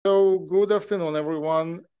good afternoon,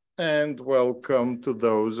 everyone, and welcome to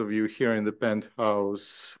those of you here in the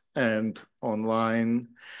penthouse and online.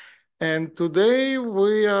 And today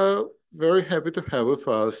we are very happy to have with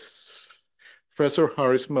us Professor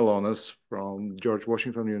Harris Mylonas from George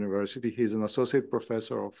Washington University. He's an associate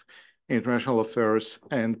professor of international affairs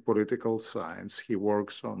and political science. He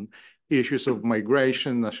works on issues of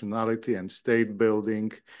migration, nationality, and state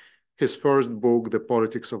building. His first book, The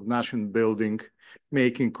Politics of Nation Building,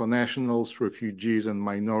 Making Connationals, Refugees, and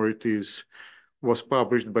Minorities, was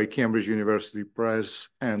published by Cambridge University Press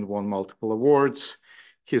and won multiple awards.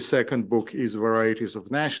 His second book is Varieties of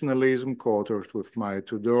Nationalism, co-authored with Maya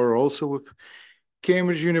Tudor, also with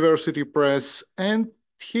Cambridge University Press. And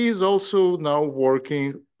he is also now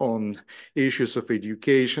working on issues of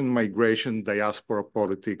education, migration, diaspora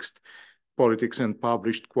politics, and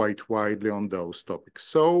published quite widely on those topics.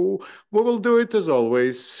 So we will do it as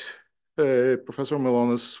always. Professor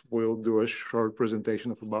Mylonas will do a short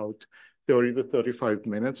presentation of about 30 to 35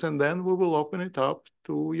 minutes, and then we will open it up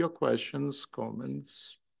to your questions,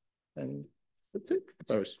 comments, and that's it.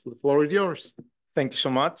 The floor is yours. Thank you so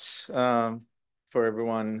much for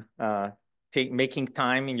everyone making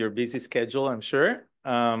time in your busy schedule, I'm sure.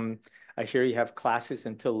 I hear you have classes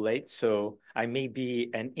until late, so I may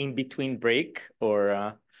be an in-between break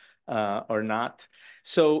or not.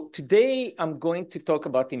 So today I'm going to talk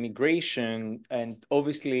about immigration, and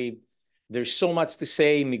obviously there's so much to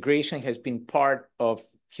say. Immigration has been part of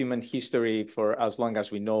human history for as long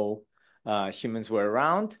as we know humans were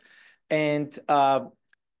around. And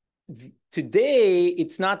today,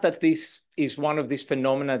 it's not that this is one of these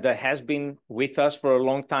phenomena that has been with us for a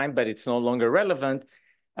long time, but it's no longer relevant.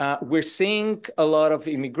 We're seeing a lot of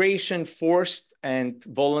immigration, forced and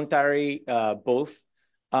voluntary, both.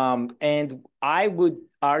 And I would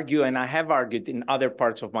argue, and I have argued in other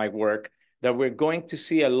parts of my work, that we're going to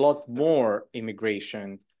see a lot more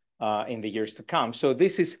immigration in the years to come. So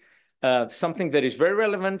this is something that is very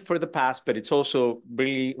relevant for the past, but it's also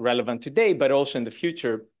really relevant today, but also in the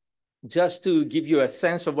future. Just to give you a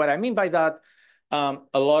sense of what I mean by that,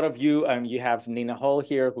 a lot of you, you have Nina Hall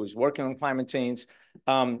here, who's working on climate change.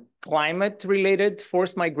 Climate-related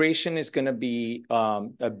forced migration is going to be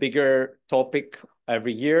a bigger topic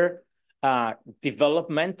every year.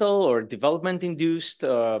 Developmental or development-induced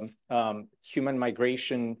human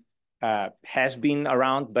migration has been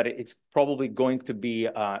around, but it's probably going to be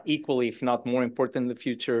equally, if not more important in the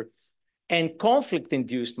future. And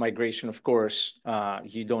conflict-induced migration, of course,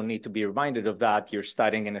 you don't need to be reminded of that. You're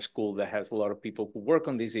studying in a school that has a lot of people who work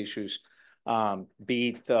on these issues, be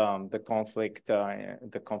it the conflict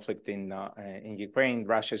in Ukraine,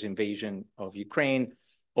 Russia's invasion of Ukraine,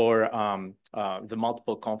 or the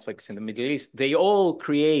multiple conflicts in the Middle East. They all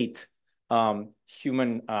create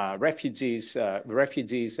human refugees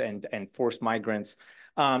and forced migrants.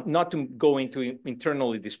 Not to go into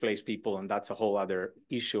internally displaced people, and that's a whole other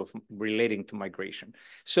issue of relating to migration.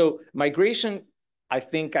 So migration, I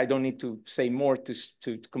think I don't need to say more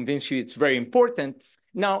to convince you it's very important.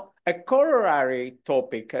 Now, a corollary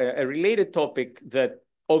topic, a related topic that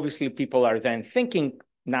obviously people are then thinking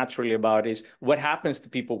naturally about is what happens to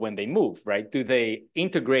people when they move, right? Do they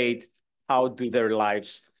integrate? How do their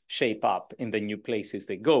lives shape up in the new places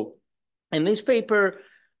they go? And this paper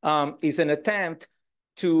is an attempt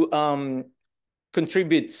to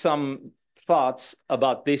contribute some thoughts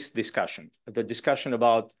about this discussion, the discussion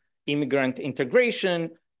about immigrant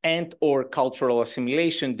integration and or cultural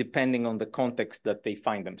assimilation, depending on the context that they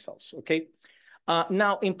find themselves, okay?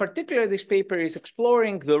 Now, in particular, this paper is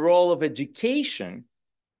exploring the role of education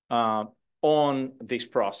on this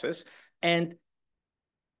process, and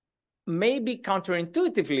maybe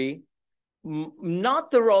counterintuitively, not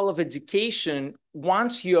the role of education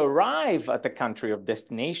once you arrive at the country of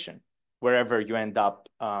destination, wherever you end up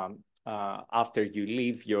after you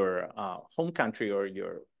leave your home country or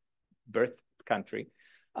your birth country,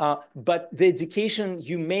 but the education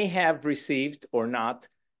you may have received or not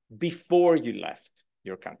before you left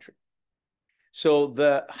your country. So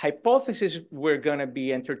the hypothesis we're going to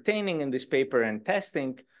be entertaining in this paper and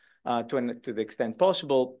testing to the extent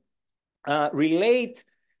possible relate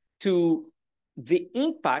to the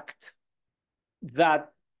impact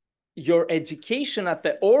that your education at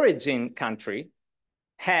the origin country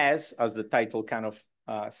has, as the title kind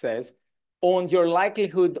of says, on your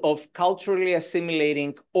likelihood of culturally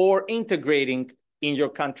assimilating or integrating in your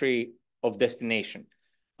country of destination.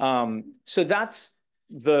 So that's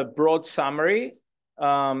the broad summary.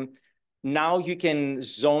 Now you can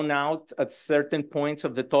zone out at certain points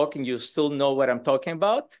of the talk and you'll still know what I'm talking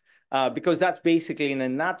about, because that's basically in a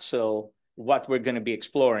nutshell what we're going to be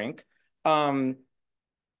exploring.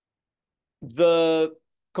 The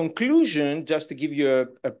conclusion, just to give you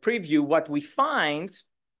a preview, what we find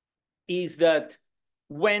is that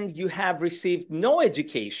when you have received no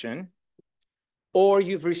education, or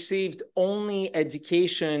you've received only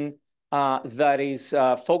education that is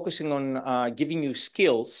focusing on giving you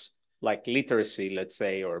skills like literacy, let's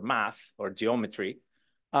say, or math or geometry,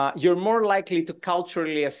 you're more likely to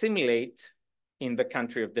culturally assimilate in the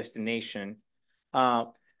country of destination.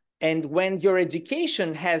 And when your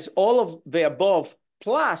education has all of the above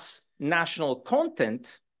plus national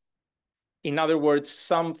content, in other words,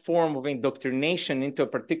 some form of indoctrination into a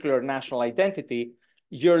particular national identity,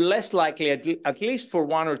 you're less likely, at least for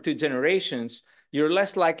 1 or 2 generations, you're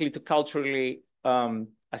less likely to culturally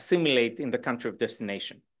assimilate in the country of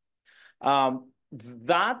destination.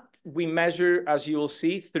 That we measure, as you will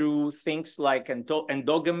see, through things like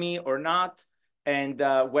endogamy or not, and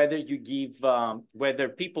whether you give, whether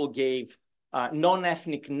people gave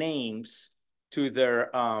non-ethnic names to their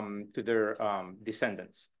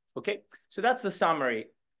descendants. Okay, so that's the summary.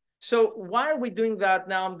 So why are we doing that?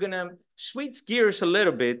 Now I'm gonna switch gears a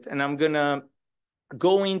little bit, and I'm gonna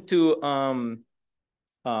go into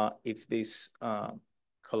if this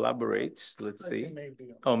collaborates. Let's see.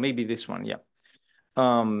 Oh, maybe this one. Yeah.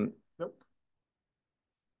 Nope.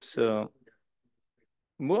 So,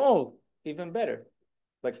 whoa, even better.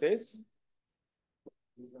 Like this.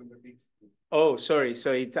 Oh, sorry.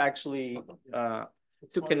 So it's actually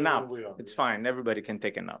took a nap. It's fine. Everybody can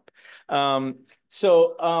take a nap.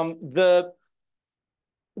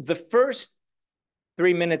 The first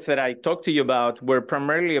 3 minutes that I talked to you about were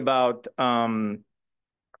primarily about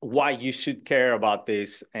why you should care about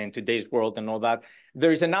this in today's world and all that.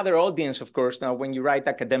 There is another audience, of course. Now, when you write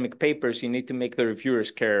academic papers, you need to make the reviewers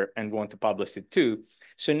care and want to publish it too.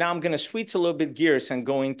 So now I'm going to switch a little bit gears and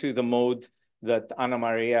go into the mode that Ana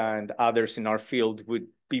Maria and others in our field would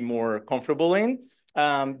be more comfortable in,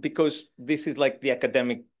 because this is like the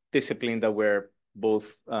academic discipline that we're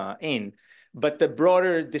both in. But the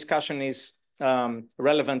broader discussion is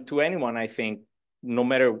relevant to anyone, I think, no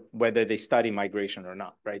matter whether they study migration or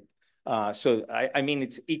not, right? So I mean,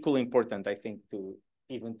 it's equally important, I think, to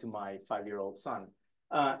even to my 5-year-old son.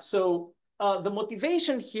 The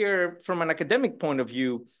motivation here from an academic point of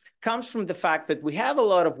view comes from the fact that we have a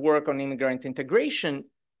lot of work on immigrant integration.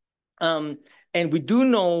 And we do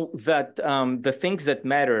know that the things that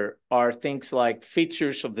matter are things like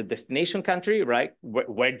features of the destination country, right?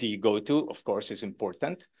 Where do you go to? Of course, is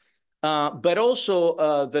important. But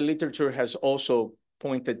also the literature has also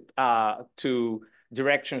pointed to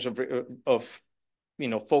directions of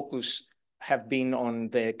focus have been on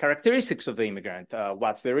the characteristics of the immigrant.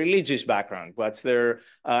 What's their religious background? What's their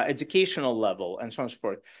educational level, and so on and so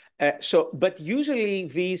forth. But usually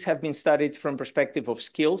these have been studied from perspective of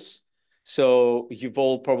skills. So you've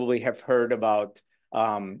all probably have heard about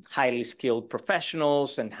highly skilled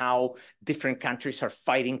professionals and how different countries are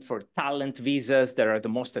fighting for talent visas that are the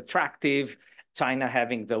most attractive. China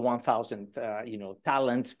having the 1,000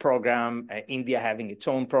 talents program, India having its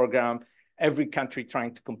own program, every country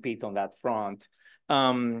trying to compete on that front.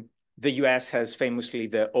 The US has famously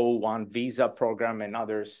the O1 visa program, and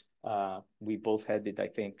others. We both had it, I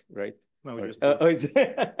think, right? No, we just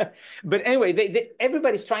but anyway,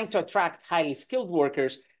 everybody's trying to attract highly skilled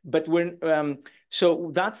workers, but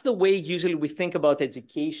so that's the way usually we think about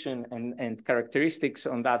education and characteristics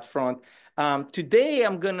on that front. Today,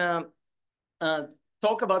 I'm gonna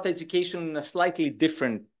talk about education in a slightly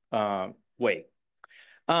different way.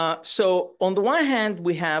 So on the one hand,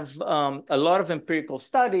 we have a lot of empirical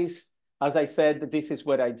studies. As I said, this is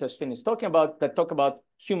what I just finished talking about, that talk about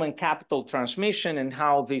human capital transmission and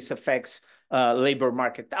how this affects labor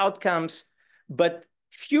market outcomes. But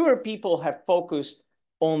fewer people have focused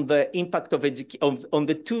on the impact of on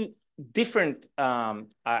the two different,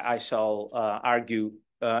 I shall argue,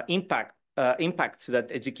 impacts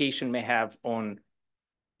that education may have on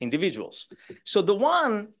individuals. So the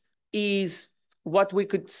one is what we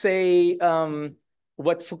could say,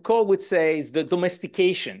 what Foucault would say is the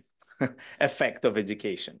domestication effect of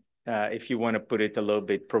education, if you want to put it a little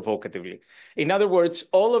bit provocatively. In other words,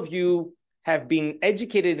 all of you have been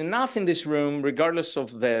educated enough in this room, regardless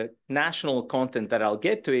of the national content that I'll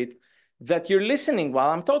get to it, that you're listening while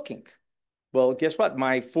I'm talking. Well, guess what?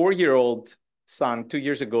 My 4-year-old son 2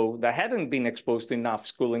 years ago that hadn't been exposed to enough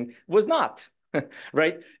schooling was not,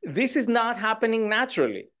 right? This is not happening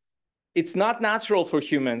naturally. It's not natural for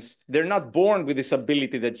humans. They're not born with this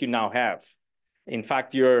ability that you now have. In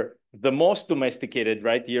fact, you're the most domesticated,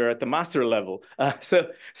 right? You're at the master level.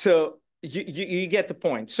 So you get the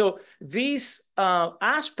point. So this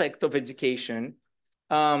aspect of education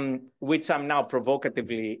which I'm now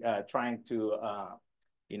provocatively trying to,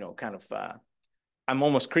 I'm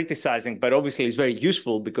almost criticizing, but obviously it's very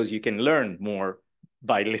useful because you can learn more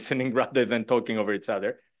by listening rather than talking over each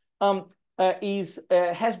other,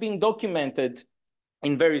 has been documented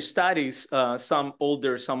in various studies, some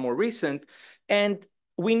older, some more recent. And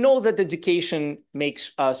we know that education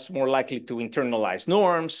makes us more likely to internalize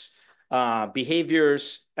norms,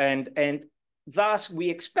 behaviors, and thus we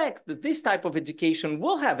expect that this type of education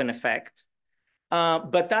will have an effect,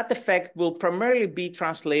 but that effect will primarily be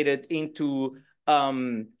translated into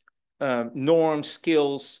norms,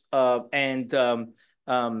 skills, and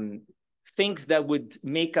things that would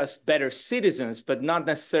make us better citizens, but not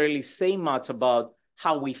necessarily say much about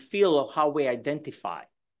how we feel or how we identify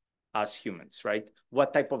as humans, right?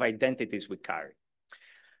 What type of identities we carry.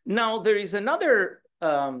 Now, there is another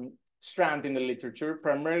strand in the literature,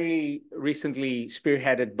 primarily recently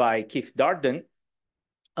spearheaded by Keith Darden,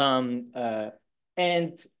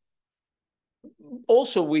 and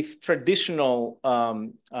also with traditional,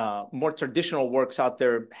 more traditional works out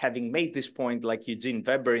there having made this point, like Eugene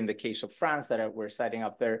Weber in the case of France that we're citing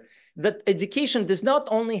up there, that education does not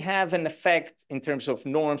only have an effect in terms of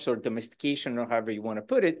norms or domestication or however you want to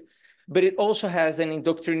put it, but it also has an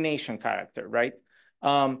indoctrination character, right?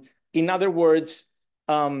 In other words,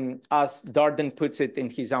 as Darden puts it in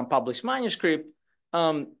his unpublished manuscript,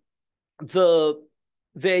 the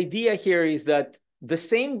idea here is that the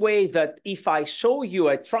same way that if I show you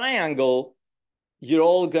a triangle, you're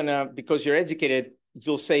all gonna, because you're educated,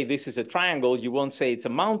 you'll say this is a triangle, you won't say it's a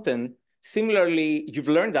mountain. Similarly, you've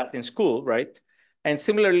learned that in school, right? And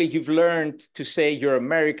similarly, you've learned to say you're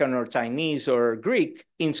American or Chinese or Greek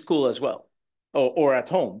in school as well, or at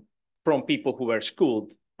home from people who were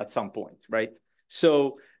schooled at some point, right?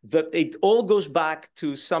 So it all goes back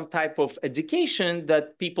to some type of education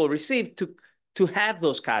that people receive to have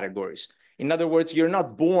those categories. In other words, you're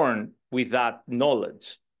not born with that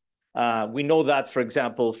knowledge. We know that, for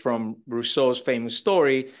example, from Rousseau's famous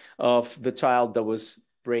story of the child that was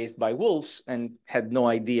raised by wolves and had no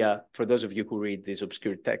idea, for those of you who read these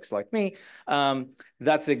obscure texts like me,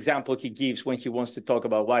 that's the example he gives when he wants to talk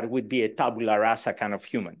about what would be a tabula rasa kind of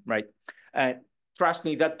human, right? Trust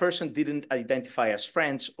me, that person didn't identify as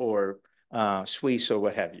French or Swiss or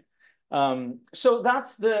what have you. So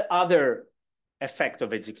that's the other effect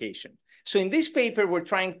of education. So in this paper, we're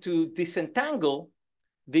trying to disentangle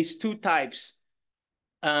these two types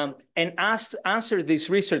and answer this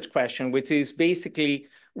research question, which is basically,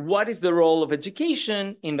 what is the role of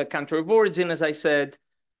education in the country of origin, as I said,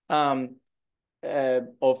 for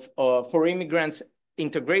immigrants'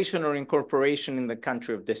 integration or incorporation in the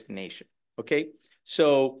country of destination, okay?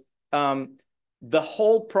 So the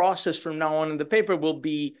whole process from now on in the paper will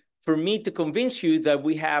be for me to convince you that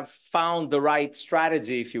we have found the right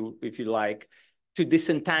strategy, if you like, to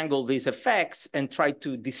disentangle these effects and try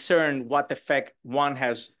to discern what effect one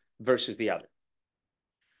has versus the other.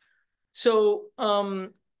 So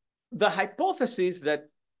the hypotheses that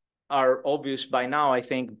are obvious by now, I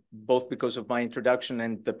think, both because of my introduction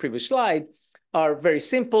and the previous slide, are very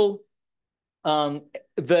simple.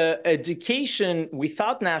 The education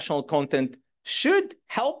without national content should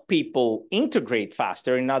help people integrate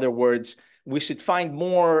faster. In other words, we should find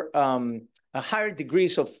more higher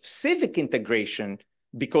degrees of civic integration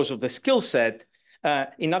because of the skill set.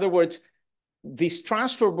 In other words, these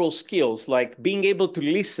transferable skills, like being able to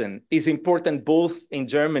listen, is important both in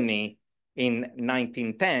Germany in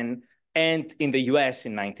 1910 and in the US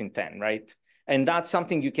in 1910, right? And that's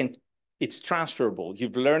something it's transferable.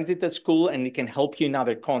 You've learned it at school and it can help you in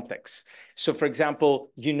other contexts. So for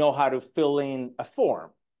example, you know how to fill in a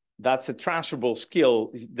form. That's a transferable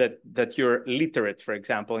skill that you're literate, for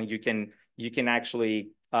example, and you can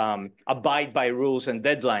actually abide by rules and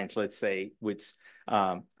deadlines, let's say, which,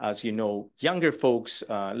 as you know, younger folks,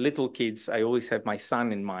 little kids, I always have my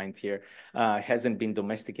son in mind here, hasn't been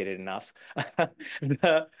domesticated enough.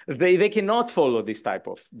 They cannot follow this type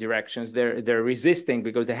of directions. They're resisting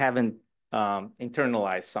because they haven't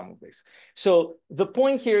internalize some of this. So the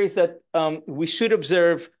point here is that we should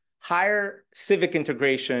observe higher civic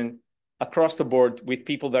integration across the board with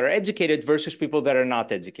people that are educated versus people that are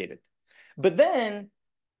not educated. But then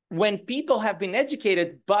when people have been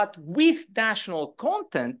educated, but with national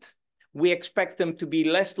content, we expect them to be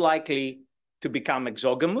less likely to become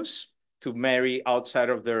exogamous, to marry outside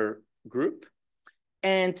of their group,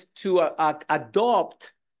 and to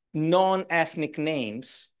adopt non-ethnic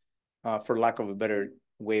names, for lack of a better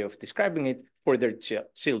way of describing it, for their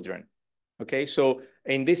children. Okay, so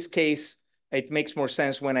in this case, it makes more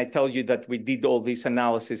sense when I tell you that we did all this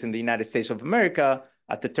analysis in the United States of America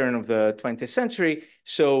at the turn of the 20th century.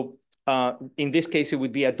 So in this case, it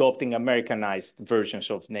would be adopting Americanized versions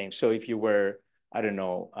of names. So if you were, I don't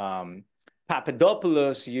know,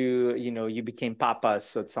 Papadopoulos, you became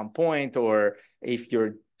Papas at some point, or if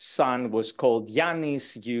your son was called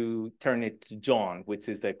Yanis, you turn it to John, which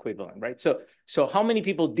is the equivalent, right? So how many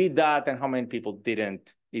people did that and how many people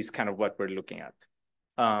didn't is kind of what we're looking at.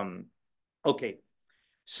 Okay,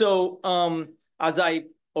 so as I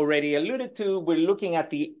already alluded to, we're looking at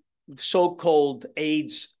the so-called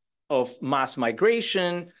age of mass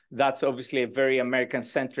migration. That's obviously a very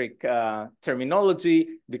American-centric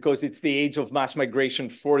terminology because it's the age of mass migration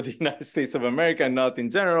for the United States of America, not in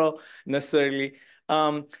general necessarily.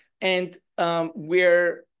 The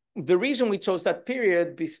reason we chose that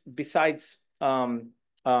period, besides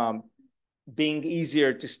being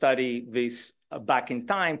easier to study this back in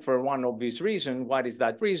time for one obvious reason, what is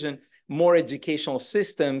that reason? More educational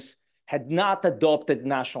systems had not adopted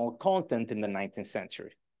national content in the 19th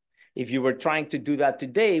century. If you were trying to do that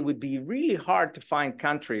today, it would be really hard to find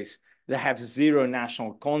countries that have zero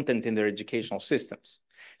national content in their educational systems.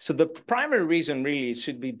 So the primary reason really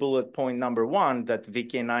should be bullet point number one that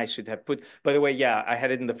Vicky and I should have put. By the way, yeah, I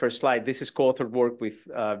had it in the first slide. This is co-authored work with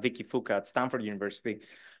Vicky Fuca at Stanford University.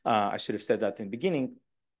 I should have said that in the beginning.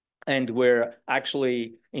 And we're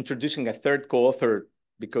actually introducing a third co-author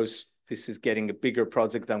because this is getting a bigger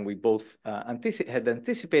project than we both had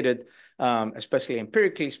anticipated, especially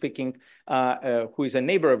empirically speaking, who is a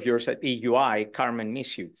neighbor of yours at EUI, Carmen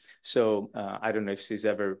Misu. So I don't know if she's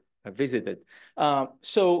ever visited.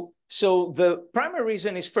 So the primary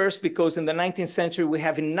reason is first because in the 19th century, we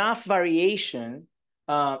have enough variation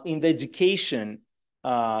in the education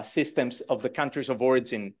systems of the countries of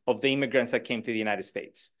origin of the immigrants that came to the United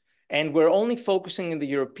States. And we're only focusing in the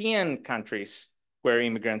European countries where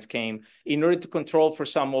immigrants came in order to control for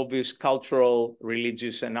some obvious cultural,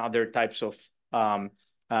 religious, and other types of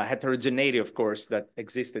heterogeneity, of course, that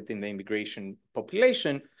existed in the immigration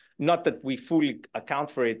population. Not that we fully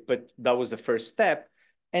account for it, but that was the first step.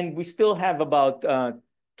 And we still have about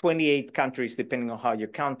 28 countries, depending on how you're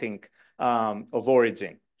counting, of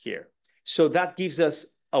origin here. So that gives us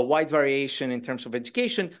a wide variation in terms of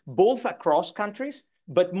education, both across countries,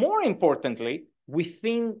 but more importantly,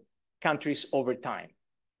 within countries over time.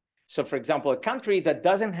 So for example, a country that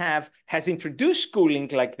has introduced schooling,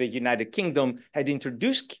 like the United Kingdom had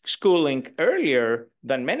introduced schooling earlier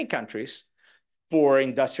than many countries for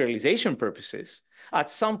industrialization purposes, at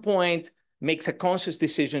some point makes a conscious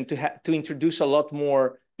decision to introduce a lot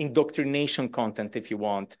more indoctrination content, if you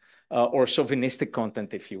want, or chauvinistic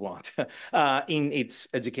content, if you want, in its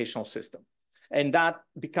educational system. And that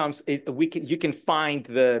becomes, you can find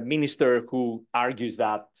the minister who argues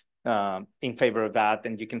that in favor of that,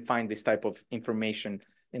 and you can find this type of information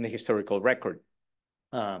in the historical record.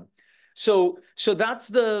 So that's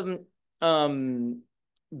the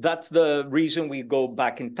reason we go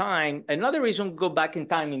back in time. Another reason we go back in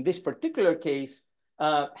time in this particular case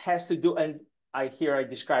has to do, and I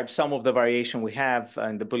describe some of the variation we have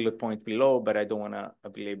in the bullet point below, but I don't want to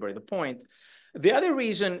belabor the point. The other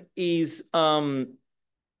reason is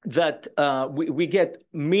that we get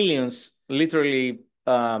millions, literally,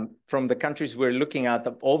 from the countries we're looking at,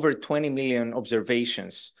 over 20 million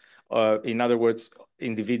observations. In other words,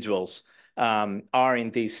 individuals are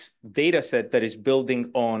in this data set that is building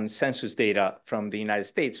on census data from the United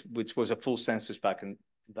States, which was a full census back in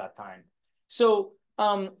that time. So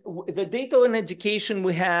the data on education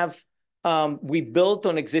we have, we built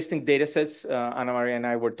on existing data sets. Ana Maria and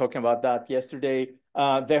I were talking about that yesterday.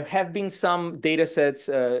 There have been some data sets,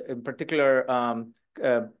 in particular,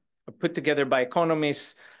 put together by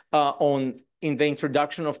economists in the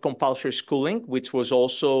introduction of compulsory schooling, which was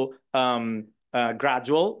also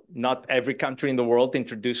gradual. Not every country in the world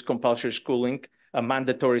introduced compulsory schooling,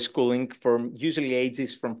 mandatory schooling from usually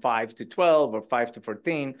ages from 5 to 12 or 5 to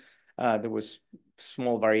 14. There was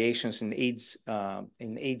small variations in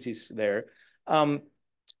ages there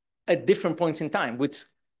at different points in time, which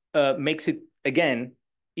makes it, again,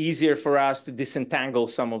 easier for us to disentangle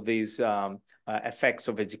some of these effects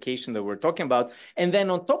of education that we're talking about. And then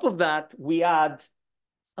on top of that, we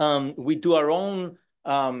do our own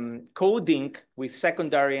coding with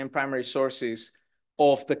secondary and primary sources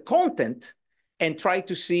of the content and try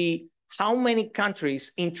to see how many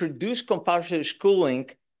countries introduce compulsory schooling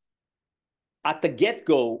at the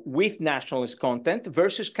get-go with nationalist content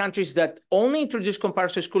versus countries that only introduce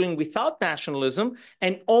compulsory schooling without nationalism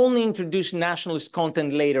and only introduce nationalist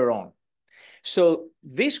content later on. So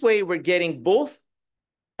this way we're getting both,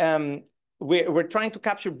 we're trying to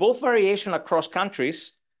capture both variation across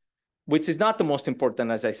countries which is not the most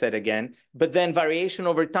important, as I said again, but then variation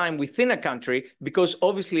over time within a country, because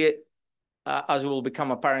obviously, as will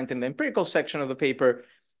become apparent in the empirical section of the paper,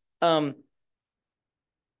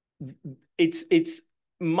 it's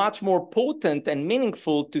much more potent and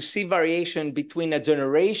meaningful to see variation between a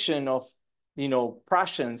generation of,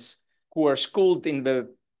 Prussians who are schooled in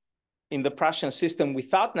the Prussian system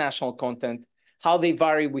without national content, how they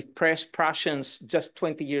vary with Prussians just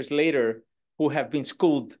 20 years later who have been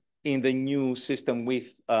schooled in the new system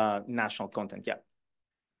with national content. Yeah.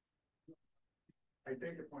 I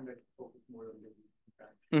take the point that you focus more on the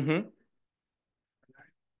impact. Mm-hmm.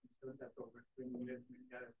 That over 20 years,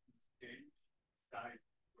 change, side,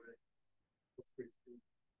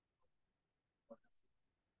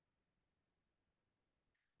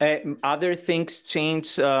 other things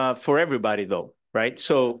change for everybody, though, right?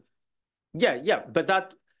 So, yeah, but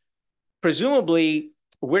that presumably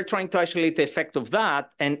we're trying to isolate the effect of that,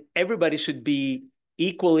 and everybody should be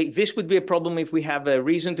equally. This would be a problem if we have a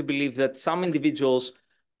reason to believe that some individuals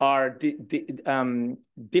are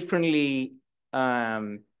differently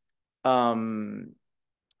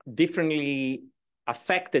differently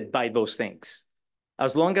affected by those things.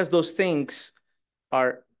 As long as those things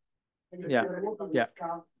are,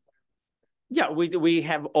 we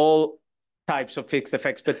have all types of fixed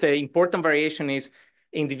effects, but the important variation is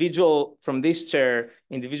individual from this chair,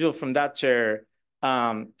 individual from that chair.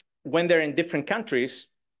 When they're in different countries,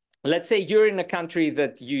 let's say you're in a country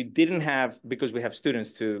that you didn't have, because we have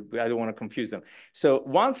students too, I don't want to confuse them. So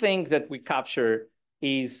one thing that we capture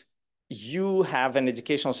is you have an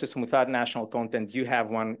educational system without national content, you have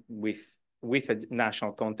one with a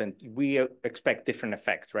national content. We expect different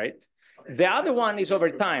effects, right? Okay. The other one is over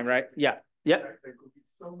time, right? Yeah. There could be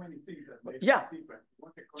so many things that make it different.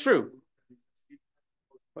 True.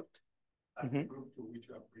 Mm-hmm. Group to which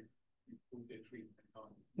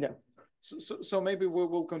yeah. So maybe we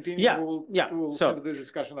will continue. Yeah, we'll have this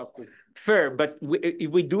discussion after. Fair, but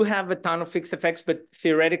we do have a ton of fixed effects, but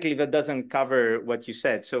theoretically that doesn't cover what you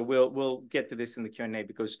said. So we'll get to this in the Q&A,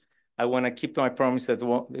 because I want to keep my promise that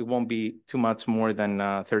it won't be too much more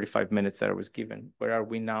than 35 minutes that I was given. Where are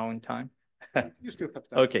we now in time? You still have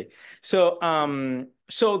time. Okay, so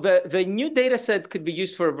the new data set could be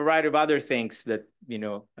used for a variety of other things that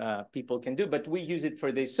people can do, but we use it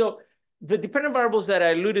for this. So the dependent variables that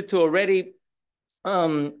I alluded to already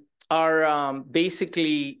are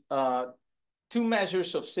basically two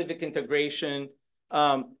measures of civic integration.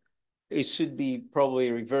 It should be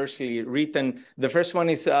probably reversely written. The first one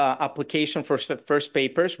is application for first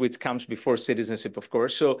papers, which comes before citizenship, of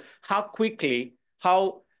course. So how quickly,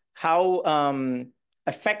 how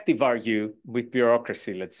effective are you with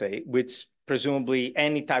bureaucracy, let's say, which presumably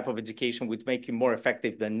any type of education would make you more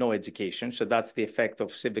effective than no education. So that's the effect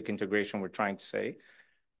of civic integration we're trying to say.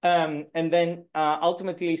 And then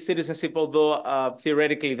ultimately citizenship, although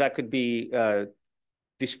theoretically that could be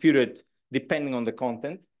disputed depending on the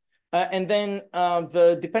content. And then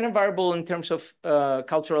the dependent variable in terms of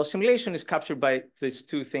cultural assimilation is captured by these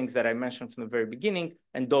two things that I mentioned from the very beginning,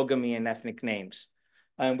 endogamy and ethnic names.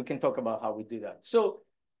 And we can talk about how we do that. So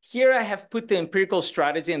here I have put the empirical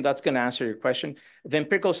strategy, and that's going to answer your question. The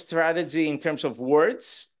empirical strategy in terms of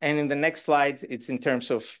words, and in the next slide, it's in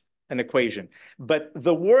terms of an equation. But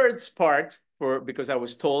the words part, because I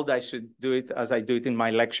was told I should do it as I do it in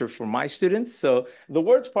my lecture for my students. So the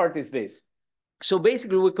words part is this. So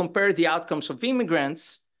basically, we compare the outcomes of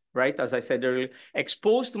immigrants, right, as I said earlier,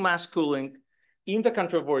 exposed to mass schooling in the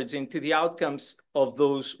country of origin to the outcomes of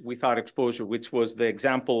those without exposure, which was the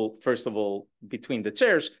example, first of all, between the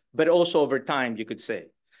chairs, but also over time, you could say.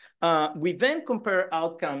 We then compare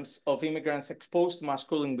outcomes of immigrants exposed to mass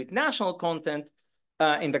schooling with national content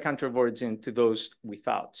in the country of origin to those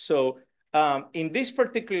without. So in this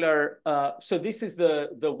particular, so this is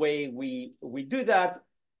the way we do that.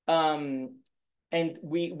 And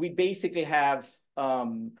we basically have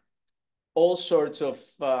all sorts of,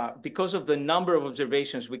 because of the number of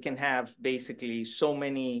observations, we can have basically so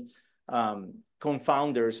many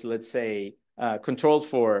confounders, let's say, controlled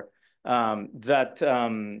for, that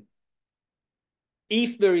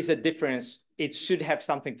if there is a difference, it should have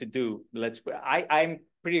something to do. I'm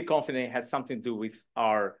pretty confident it has something to do with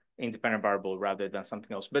our independent variable rather than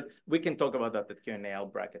something else. But we can talk about that at Q&A. I'll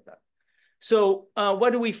bracket that. So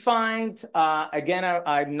what do we find? Again,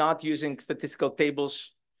 I'm not using statistical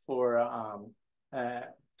tables for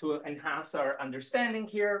to enhance our understanding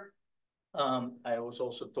here. I was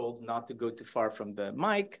also told not to go too far from the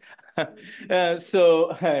mic.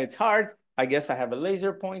 So it's hard. I guess I have a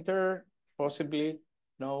laser pointer, possibly.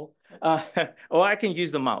 No. Or I can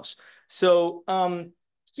use the mouse. So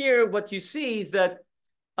here, what you see is that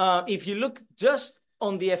if you look just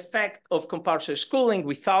on the effect of compulsory schooling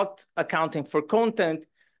without accounting for content,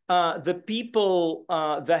 the people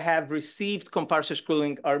that have received compulsory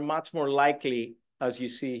schooling are much more likely, as you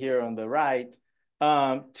see here on the right,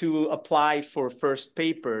 to apply for first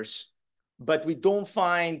papers. But we don't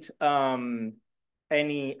find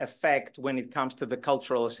any effect when it comes to the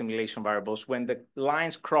cultural assimilation variables. When the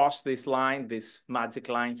lines cross this line, this magic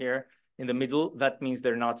line here in the middle, that means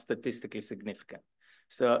they're not statistically significant.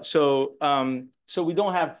 So we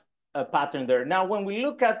don't have a pattern there. Now, when we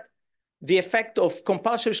look at the effect of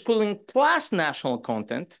compulsory schooling plus national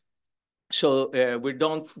content, so we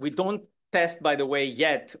don't test, by the way,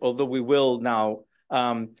 yet, although we will now,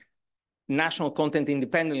 national content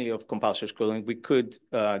independently of compulsory schooling. We could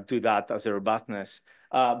do that as a robustness.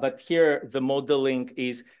 But here, the modeling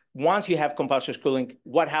is once you have compulsory schooling,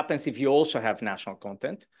 what happens if you also have national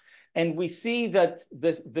content? And we see that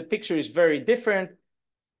the picture is very different.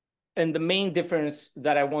 And the main difference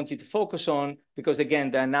that I want you to focus on, because again,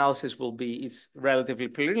 the analysis it's relatively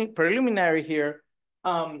preliminary here,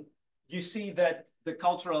 you see that the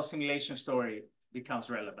cultural assimilation story becomes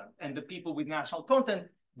relevant. And the people with national content,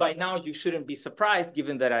 by now you shouldn't be surprised,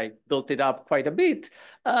 given that I built it up quite a bit,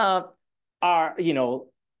 are,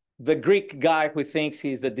 the Greek guy who thinks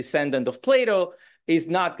he's the descendant of Plato is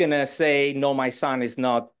not going to say, no, my son is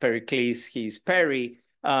not Pericles, he's Perry,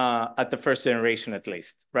 at the first generation at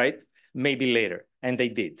least, right? Maybe later, and they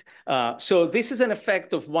did. So this is an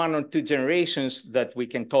effect of 1 or 2 generations that we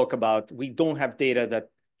can talk about. We don't have data that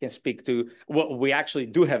can speak to, well, we actually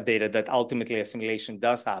do have data that ultimately assimilation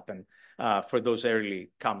does happen for those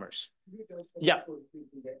early comers. Yeah.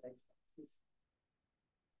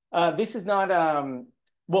 This is not,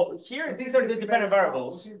 well, here, these are the dependent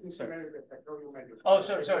variables. Sorry. Oh,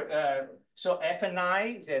 sorry. So F and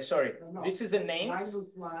I, sorry, this is the names. Minus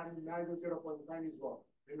 0.9 is what?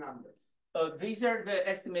 The numbers. These are the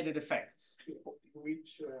estimated effects.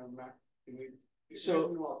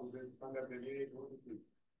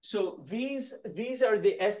 So these are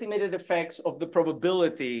the estimated effects of the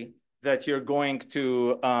probability that you're going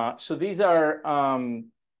to, so these are,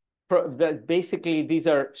 basically these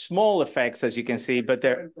are small effects, as you can see, but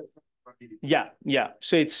they're, yeah.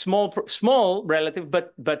 So it's small relative,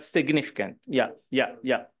 but significant. Yeah.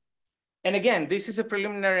 And again, this is a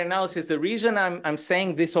preliminary analysis. The reason I'm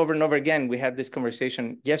saying this over and over again, we had this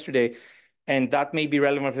conversation yesterday, and that may be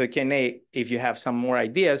relevant for the Q&A if you have some more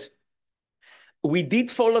ideas. We did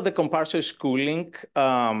follow the compulsory schooling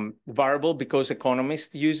variable because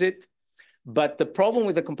economists use it. But the problem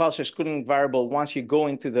with the compulsory schooling variable, once you go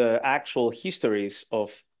into the actual histories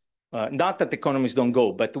of, not that economists don't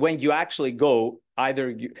go, but when you actually go,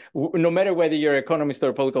 no matter whether you're an economist or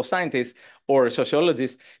a political scientist or a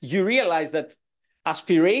sociologist, you realize that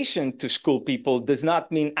aspiration to school people does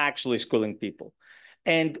not mean actually schooling people.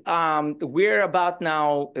 And we're about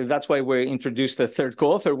now, that's why we introduced a third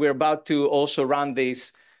co-author, we're about to also run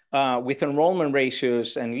this with enrollment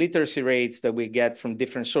ratios and literacy rates that we get from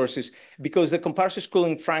different sources, because the compulsory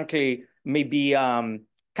schooling, frankly, may be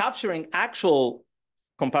capturing actual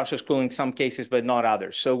compulsory schooling in some cases, but not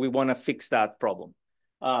others. So we want to fix that problem.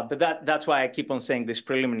 But that's why I keep on saying this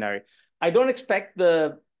preliminary. I don't expect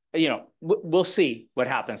we'll see what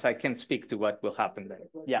happens. I can't speak to what will happen there.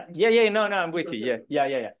 Yeah. No, I'm with you.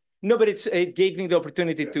 Yeah. No, but it gave me the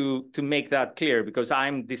opportunity to make that clear, because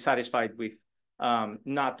I'm dissatisfied with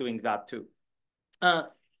not doing that too.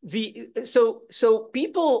 So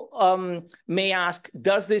people may ask,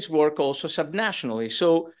 does this work also subnationally?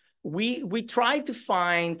 So we try to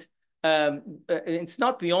find, it's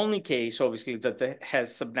not the only case, obviously, that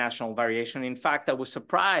has subnational variation. In fact, I was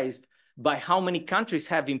surprised by how many countries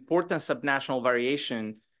have important subnational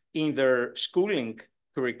variation in their schooling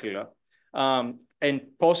curricula. And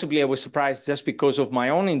possibly I was surprised just because of my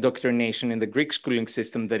own indoctrination in the Greek schooling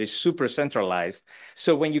system that is super centralized.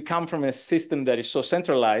 So when you come from a system that is so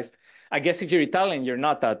centralized, I guess if you're Italian, you're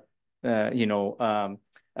not that,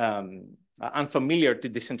 unfamiliar to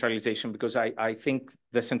decentralization, because I think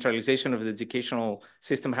the centralization of the educational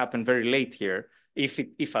system happened very late here,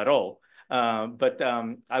 if at all. But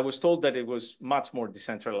I was told that it was much more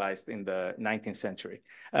decentralized in the 19th century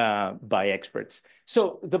by experts.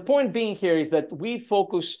 So the point being here is that we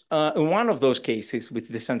focus in one of those cases with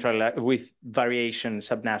variation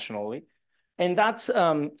subnationally, and that's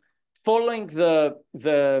following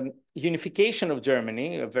the unification of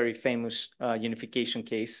Germany, a very famous unification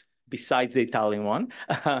case besides the Italian one.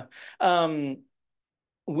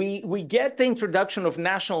 We get the introduction of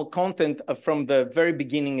national content from the very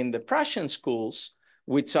beginning in the Prussian schools,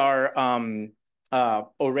 which are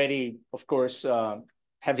already, of course,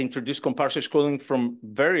 have introduced compulsory schooling from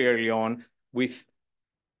very early on, with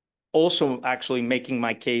also actually making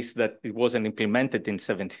my case that it wasn't implemented in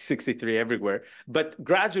 1763 everywhere. But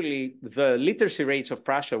gradually, the literacy rates of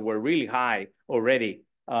Prussia were really high already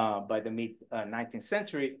by the mid-19th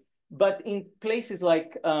century. But in places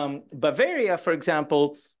like Bavaria, for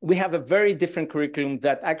example, we have a very different curriculum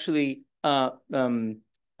that actually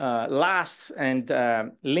lasts and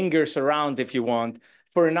lingers around, if you want,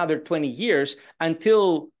 for another 20 years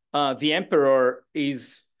until the emperor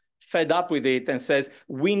is fed up with it and says,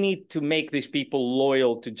 we need to make these people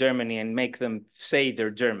loyal to Germany and make them say they're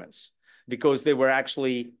Germans, because they were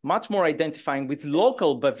actually much more identifying with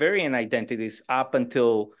local Bavarian identities up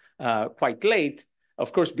until quite late.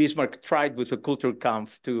 Of course, Bismarck tried with the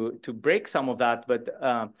Kulturkampf to break some of that, but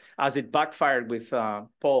as it backfired with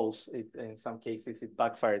Poles, in some cases, it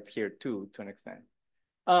backfired here too, to an extent.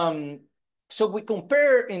 So we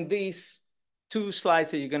compare in these two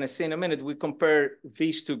slides that you're going to see in a minute, we compare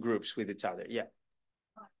these two groups with each other. Yeah.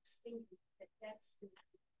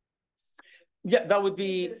 Yeah, that would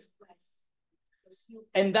be,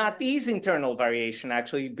 and that is internal variation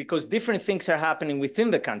actually, because different things are happening within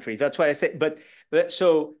the country. That's why I say, but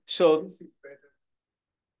so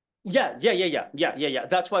yeah.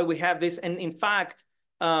 That's why we have this. And in fact,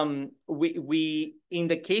 we in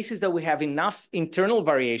the cases that we have enough internal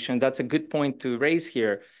variation, that's a good point to raise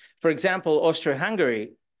here. For example,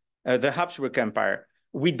 Austria-Hungary, the Habsburg Empire,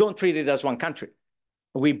 we don't treat it as one country.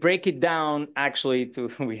 We break it down actually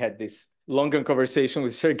to, we had this longer conversation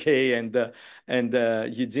with Sergei and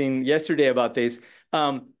Eugene yesterday about this,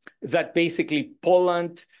 that basically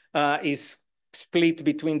Poland is split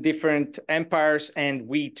between different empires, and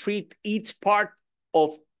we treat each part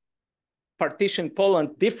of partition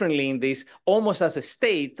Poland differently in this, almost as a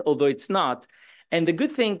state, although it's not. And the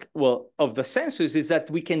good thing, well, of the census is that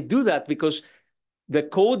we can do that because the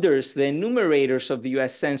coders, the enumerators of the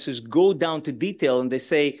US Census go down to detail, and they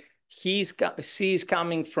say, she's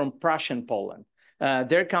coming from Prussian Poland.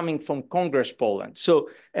 They're coming from Congress Poland. So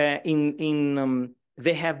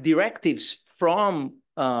they have directives from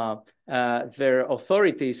their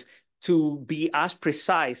authorities to be as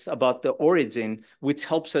precise about the origin, which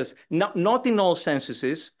helps us, not in all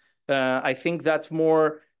censuses. I think that's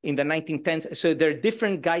more in the 1910s. So there are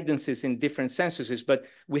different guidances in different censuses, but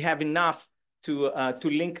we have enough to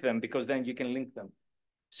link them, because then you can link them.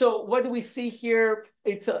 So what do we see here?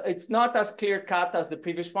 It's not as clear cut as the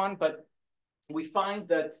previous one, but we find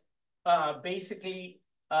that basically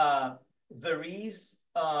there is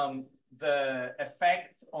the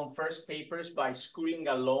effect on first papers by schooling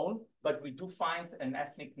alone, but we do find an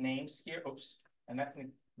ethnic names here. Oops, an ethnic,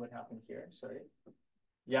 what happened here? Sorry.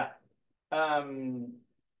 Yeah.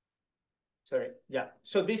 Sorry, yeah.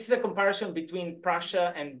 So this is a comparison between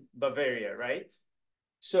Prussia and Bavaria, right?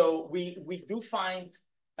 So we do find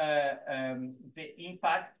the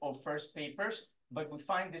impact of first papers, but we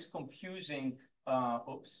find this confusing.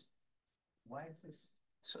 Oops, why is this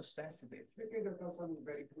so sensitive? Can you tell something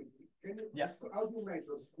very quickly? Yes. How do you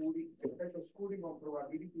measure schooling, the effect of schooling on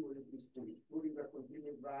probability or schooling? Schooling the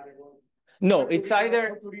continuous variable? No, it's either.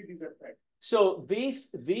 How to read this effect? So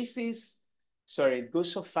this is, sorry, it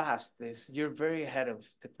goes so fast. You're very ahead of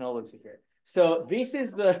technology here. So this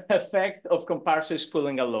is the effect of compulsory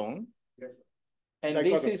schooling alone. Yes. And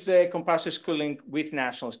this is the compulsory schooling with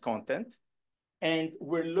nationalist content. And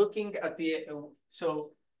we're looking at the,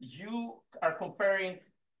 so you are comparing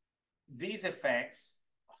these effects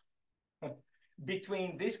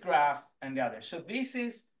between this graph and the other. So this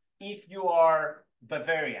is if you are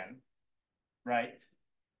Bavarian, right?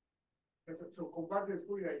 So compulsory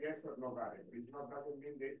schooling, I guess, or no variable. It's not, doesn't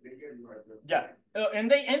mean they get you at the yeah, and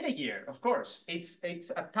the year, of course. It's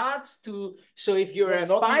attached to, so if you're a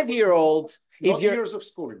 5-year-old, if you're years of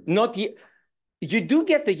schooling. You do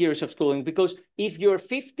get the years of schooling, because if you're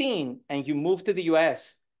 15 and you move to the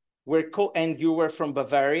US, and you were from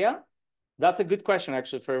Bavaria, that's a good question,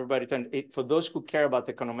 actually, for everybody for those who care about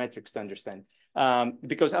econometrics to understand,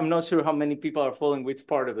 because I'm not sure how many people are following which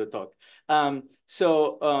part of the talk.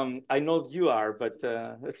 I know you are, but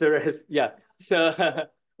the rest, yeah. So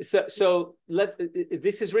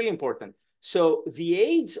this is really important. So the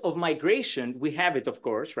age of migration, we have it, of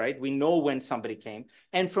course, right? We know when somebody came.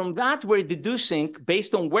 And from that, we're deducing,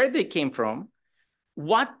 based on where they came from,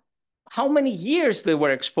 how many years they were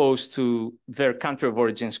exposed to their country of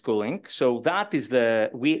origin schooling. So that is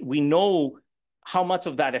we know how much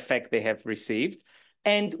of that effect they have received.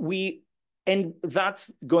 And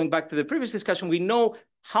that's going back to the previous discussion, we know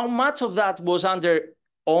how much of that was under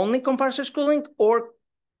only compulsory schooling or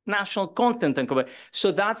national content.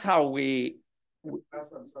 So that's how we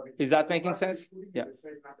Is that making sense? Yeah.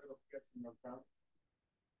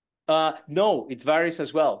 No, it varies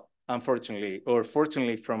as well, unfortunately, or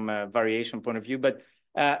fortunately from a variation point of view. But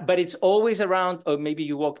it's always around, or maybe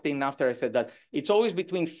you walked in after I said that, it's always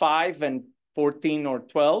between 5 and 14 or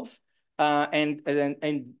 12. And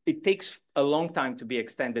it takes a long time to be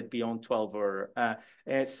extended beyond 12. Or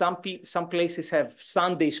some places have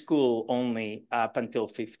Sunday school only up until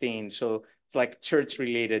 15. So it's like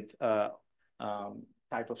church-related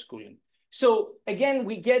type of schooling. So again,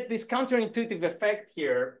 we get this counterintuitive effect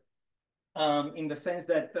here in the sense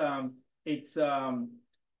that it's,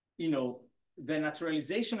 you know, the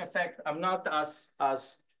naturalization effect I'm not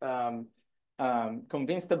as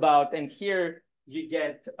convinced about. And here you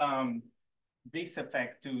get this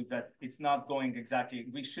effect too, that it's not going exactly,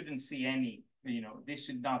 we shouldn't see any, you know, this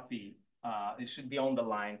should not be, it should be on the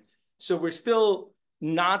line. So we're still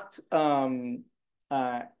not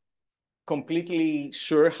completely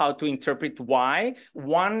sure how to interpret why.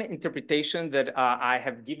 One interpretation that I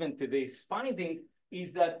have given to this finding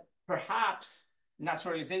is that perhaps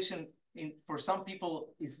naturalization for some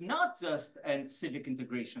people is not just a civic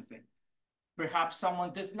integration thing. Perhaps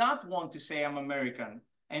someone does not want to say I'm American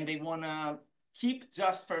and they want to keep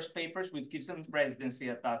just first papers, which gives them residency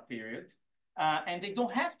at that period. And they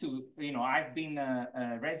don't have to, you know, I've been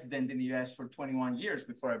a resident in the US for 21 years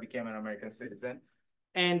before I became an American citizen.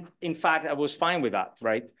 And in fact, I was fine with that,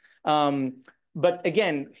 right? But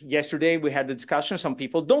again, yesterday we had the discussion, some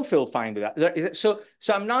people don't feel fine with that. So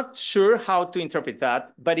I'm not sure how to interpret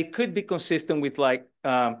that, but it could be consistent with like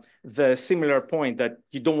the similar point that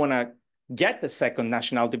you don't want to get the second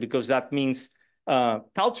nationality because that means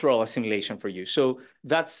cultural assimilation for you. So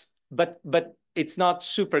that's, but it's not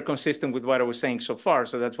super consistent with what I was saying so far.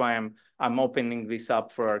 So that's why I'm opening this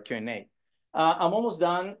up for our Q&A. I'm almost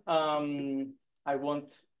done. I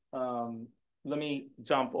want, let me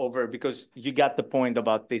jump over because you got the point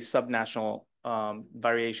about this subnational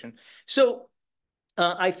variation. So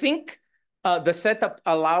I think the setup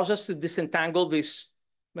allows us to disentangle this,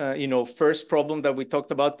 you know, first problem that we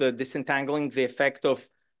talked about, the disentangling the effect of,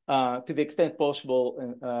 to the extent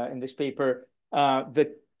possible in this paper,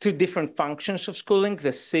 the two different functions of schooling,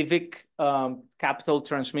 the civic capital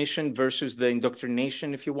transmission versus the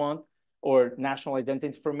indoctrination, if you want, or national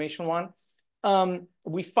identity formation one.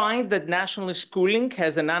 We find that nationalist schooling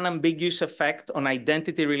has an unambiguous effect on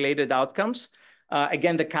identity-related outcomes.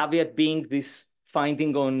 Again, the caveat being this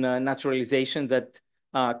finding on naturalization that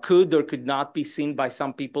could or could not be seen by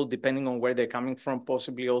some people, depending on where they're coming from,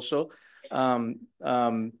 possibly also on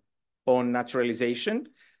naturalization.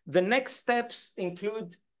 The next steps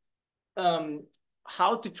include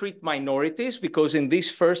how to treat minorities, because in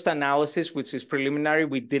this first analysis, which is preliminary,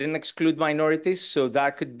 we didn't exclude minorities. So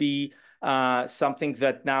that could be something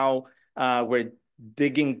that now we're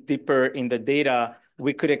digging deeper in the data.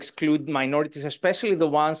 We could exclude minorities, especially the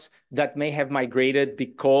ones that may have migrated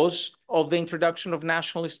because of the introduction of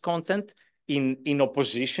nationalist content in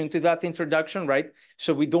opposition to that introduction, right?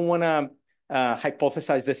 So we don't want to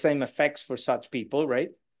hypothesize the same effects for such people, right?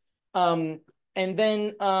 And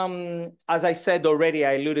then, as I said already,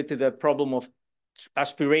 I alluded to the problem of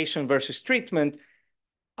aspiration versus treatment.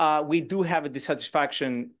 We do have a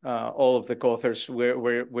dissatisfaction, all of the co-authors.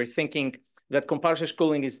 We're thinking that compulsory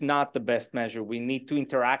schooling is not the best measure. We need to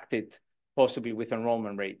interact it possibly with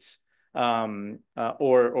enrollment rates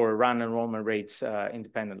or run enrollment rates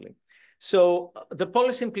independently. So the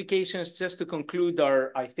policy implications, just to conclude,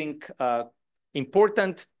 are, I think,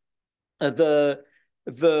 important.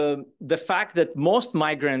 The fact that most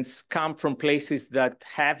migrants come from places that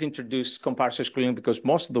have introduced compulsory schooling, because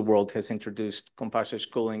most of the world has introduced compulsory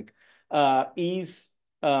schooling, is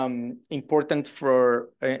important for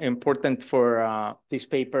this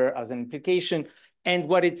paper as an implication. And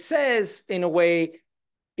what it says, in a way,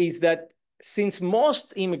 is that since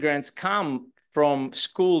most immigrants come from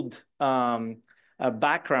schooled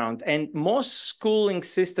background, and most schooling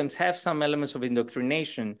systems have some elements of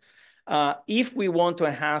indoctrination, if we want to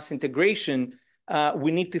enhance integration,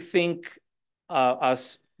 we need to think,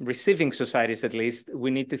 as receiving societies at least,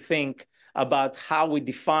 we need to think about how we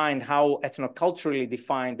define, how ethnoculturally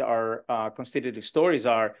defined our constitutive stories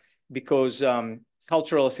are, because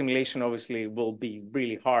cultural assimilation obviously will be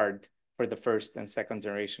really hard for the first and second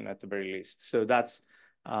generation at the very least. So that's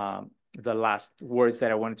the last words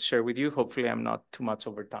that I wanted to share with you. Hopefully I'm not too much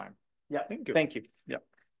over time. Yeah, thank you. Thank you. Yeah.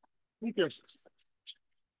 Thank you.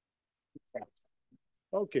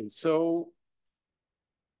 Okay, so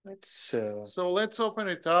let's open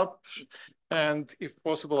it up, and if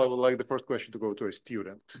possible, I would like the first question to go to a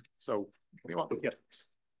student. So, yes.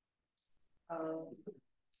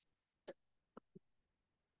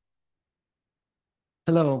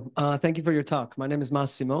 Hello, thank you for your talk. My name is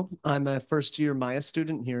Massimo. I'm a first-year Maya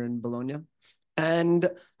student here in Bologna. And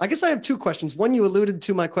I guess I have two questions. One, you alluded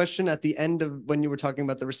to my question at the end of when you were talking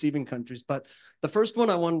about the receiving countries. But the first one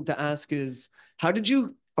I wanted to ask is, how did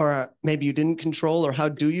you, or maybe you didn't control, or how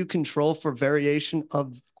do you control for variation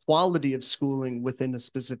of quality of schooling within a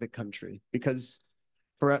specific country? Because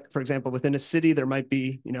for example, within a city, there might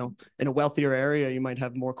be, you know, in a wealthier area, you might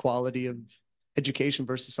have more quality of education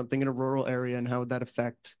versus something in a rural area, and how would that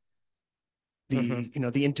affect the, you know,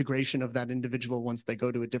 the integration of that individual once they go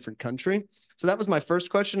to a different country? So that was my first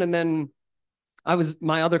question. And then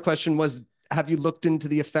my other question was, have you looked into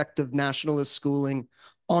the effect of nationalist schooling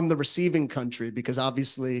on the receiving country? Because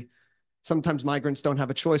obviously sometimes migrants don't have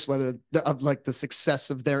a choice whether of like the success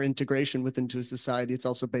of their integration into a society. It's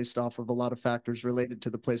also based off of a lot of factors related to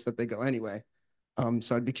the place that they go anyway.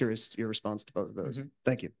 So I'd be curious your response to both of those.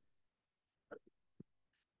 Thank you.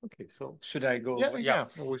 Okay, so should I go? Yeah.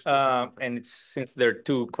 And it's since there are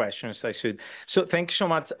two questions, I should. So thank you so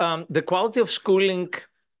much. The quality of schooling,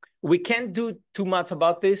 we can't do too much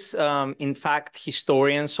about this. In fact,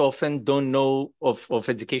 historians often don't know of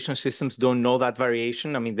education systems, don't know that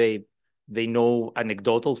variation. I mean, they know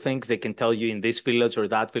anecdotal things. They can tell you in this village or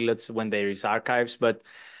that village when there is archives. But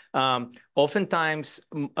oftentimes,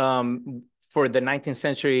 for the 19th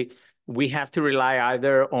century, we have to rely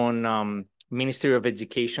either on Ministry of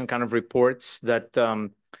Education kind of reports that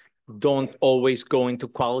don't always go into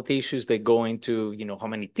quality issues. They go into, you know, how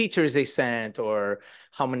many teachers they sent or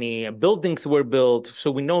how many buildings were built.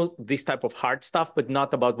 So we know this type of hard stuff, but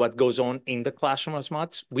not about what goes on in the classroom as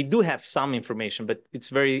much. We do have some information, but it's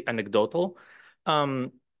very anecdotal.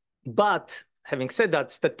 But having said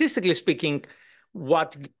that, statistically speaking,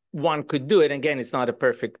 what one could do, and again, it's not a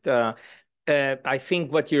perfect I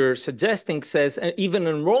think what you're suggesting says even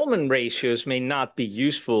enrollment ratios may not be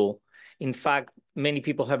useful. In fact, many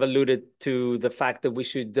people have alluded to the fact that we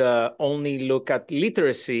should only look at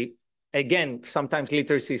literacy. Again, sometimes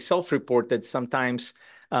literacy is self-reported. Sometimes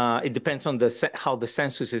it depends on how the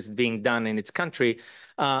census is being done in its country.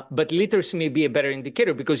 But literacy may be a better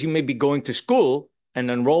indicator because you may be going to school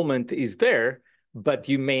and enrollment is there, but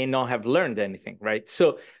you may not have learned anything, right?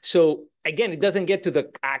 So again, it doesn't get to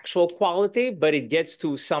the actual quality, but it gets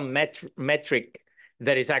to some metric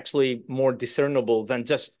that is actually more discernible than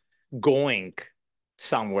just going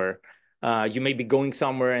somewhere. You may be going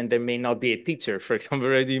somewhere and there may not be a teacher, for example,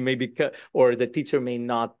 right? You may be, or the teacher may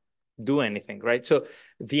not do anything, right? So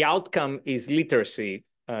the outcome is literacy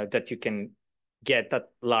that you can get at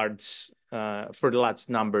large, for large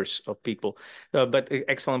numbers of people. But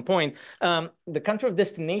excellent point. The country of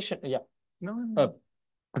destination, yeah. No.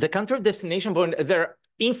 The country of destination point, there are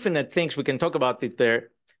infinite things we can talk about it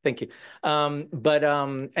there. Thank you.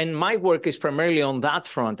 And my work is primarily on that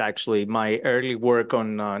front, actually. My early work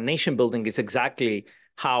on nation building is exactly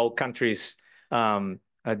how countries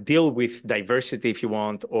deal with diversity, if you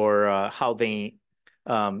want, or how they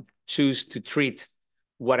choose to treat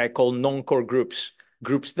what I call non-core groups,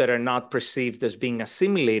 groups that are not perceived as being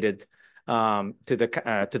assimilated to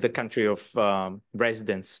the country of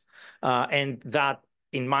residence. And that,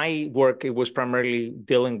 in my work, it was primarily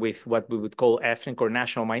dealing with what we would call ethnic or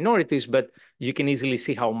national minorities, but you can easily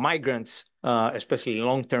see how migrants, especially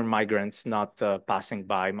long-term migrants, not passing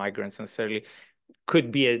by migrants necessarily,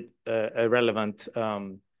 could be a relevant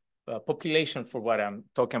population for what I'm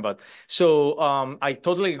talking about. So I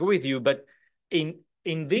totally agree with you, but in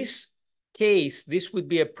this case, this would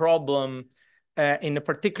be a problem in a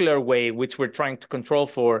particular way, which we're trying to control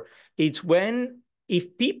for. It's when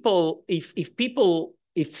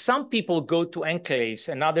if some people go to enclaves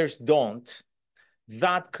and others don't,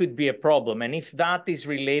 that could be a problem. And if that is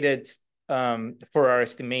related for our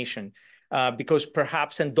estimation, because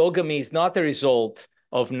perhaps endogamy is not a result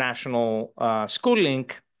of national schooling,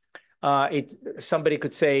 somebody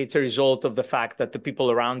could say it's a result of the fact that the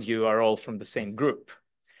people around you are all from the same group.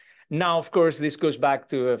 Now, of course, this goes back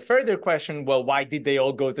to a further question. Well, why did they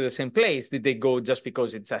all go to the same place? Did they go just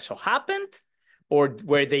because it just so happened? Or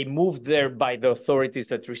were they moved there by the authorities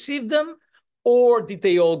that received them? Or did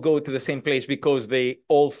they all go to the same place because they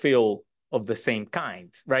all feel of the same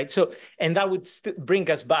kind, right? So, and that would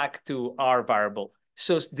bring us back to our variable.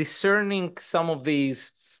 So discerning some of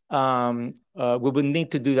these, we would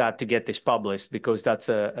need to do that to get this published because that's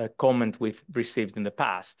a comment we've received in the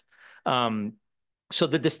past. So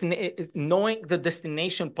knowing the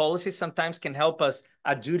destination policy sometimes can help us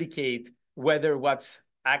adjudicate whether what's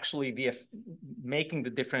actually making the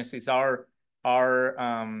difference is our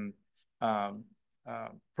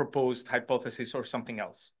proposed hypothesis or something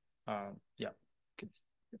else. Yeah.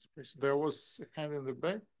 There was a hand in the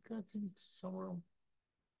back, I think, somewhere.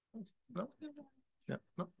 No? Yeah,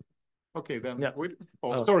 no. Okay, then. Yeah.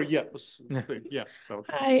 Oh, sorry. Yeah. Yeah. So.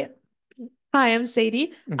 Hi. Hi, I'm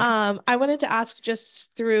Sadie. I wanted to ask,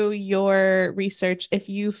 just through your research, if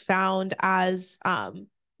you found as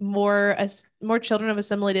more children of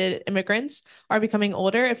assimilated immigrants are becoming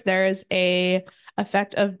older, if there is a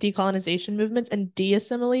effect of decolonization movements and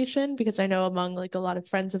de-assimilation, because I know among like a lot of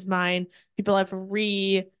friends of mine, people have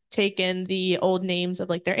retaken the old names of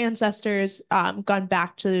like their ancestors, gone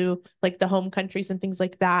back to like the home countries and things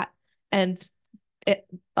like that. And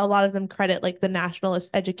a lot of them credit like the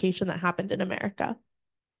nationalist education that happened in America.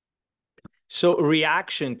 So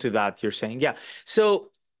reaction to that, you're saying, yeah.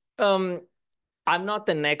 So I'm not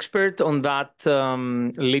an expert on that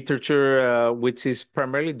literature, which is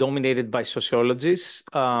primarily dominated by sociologists,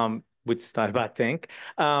 which is not a bad thing.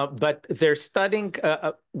 But they're studying,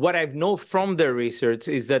 what I've known from their research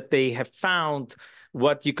is that they have found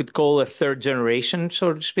what you could call a third generation,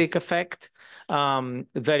 so to speak, effect.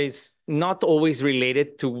 That is not always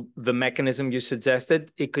related to the mechanism you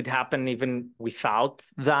suggested. It could happen even without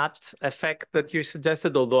that effect that you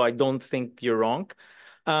suggested, although I don't think you're wrong.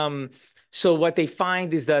 So what they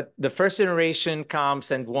find is that the first generation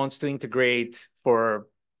comes and wants to integrate for,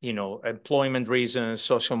 employment reasons,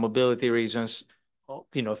 social mobility reasons,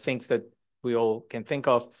 things that we all can think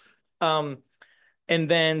of. And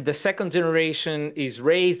then the second generation is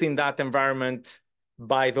raised in that environment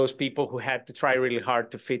by those people who had to try really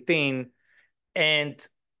hard to fit in. And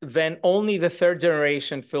then only the third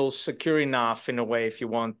generation feels secure enough, in a way, if you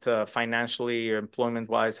want, financially or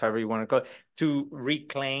employment-wise, however you want to call it, to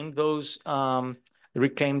reclaim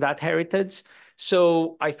that heritage.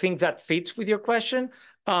 So I think that fits with your question.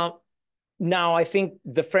 Now, I think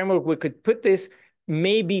the framework we could put this,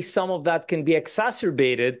 maybe some of that can be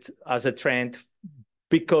exacerbated as a trend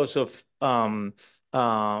because of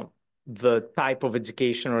the type of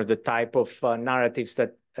education or the type of narratives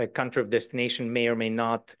that a country of destination may or may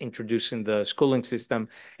not introduce in the schooling system,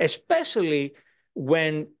 especially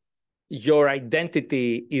when your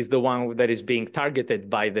identity is the one that is being targeted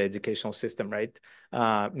by the educational system, right?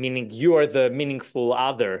 Meaning you are the meaningful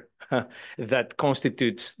other that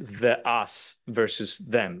constitutes the us versus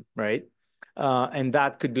them, right? And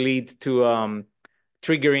that could lead to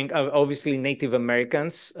triggering, obviously, Native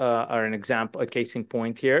Americans are an example, a case in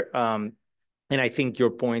point here. And I think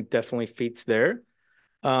your point definitely fits there.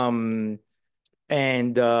 And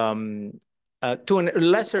to a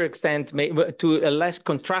lesser extent, to a less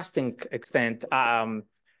contrasting extent,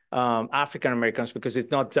 African Americans, because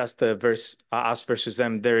it's not just us versus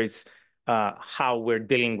them. There is how we're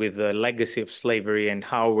dealing with the legacy of slavery and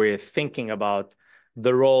how we're thinking about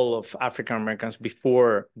the role of African Americans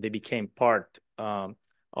before they became part of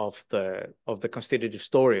the constitutive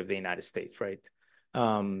story of the United States, right?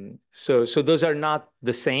 So those are not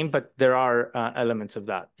the same, but there are elements of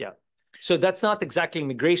that, yeah. So that's not exactly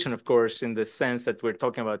immigration, of course, in the sense that we're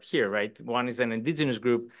talking about here, right? One is an indigenous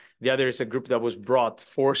group. The other is a group that was brought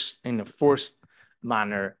in a forced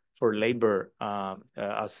manner for labor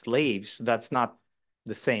as slaves. That's not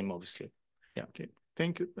the same, obviously. Yeah. Okay.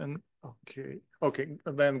 Thank you. And okay.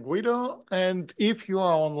 Then Guido, and if you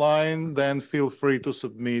are online, then feel free to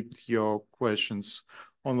submit your questions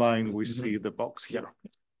online. We see the box here.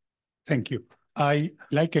 Thank you. I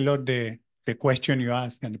like a lot the question you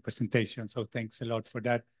asked and the presentation, so thanks a lot for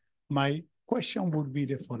that. My question would be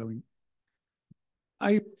the following.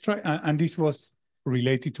 And this was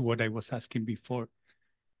related to what I was asking before.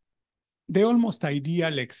 The almost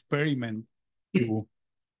ideal experiment to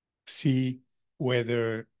see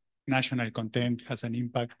whether national content has an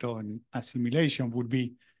impact on assimilation would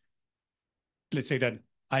be, let's say that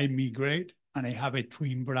I migrate and I have a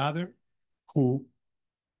twin brother who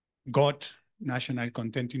got national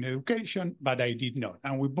content in education, but I did not.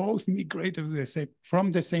 And we both migrated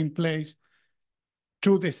from the same place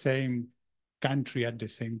to the same country at the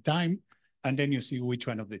same time. And then you see which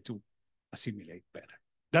one of the two assimilate better.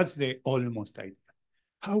 That's the almost ideal.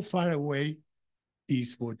 How far away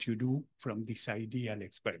is what you do from this ideal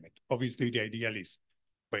experiment? Obviously, the ideal is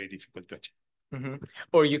very difficult to achieve.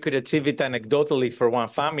 Or you could achieve it anecdotally for one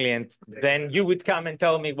family, and then you would come and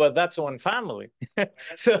tell me, well, that's one family.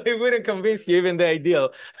 So it wouldn't convince you even the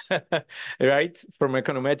ideal, right? From an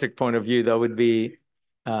econometric point of view, that would be,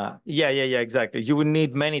 yeah, exactly. You would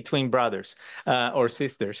need many twin brothers or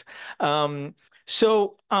sisters.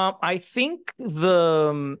 So I think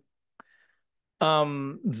the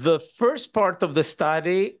first part of the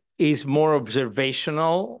study is more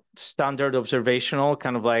observational, standard observational,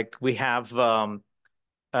 kind of like we have a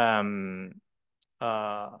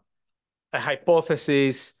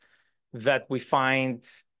hypothesis that we find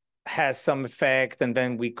has some effect, and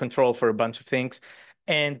then we control for a bunch of things.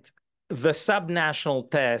 And the subnational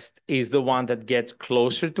test is the one that gets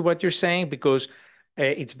closer to what you're saying, because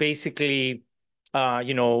it's basically,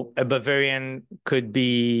 a Bavarian could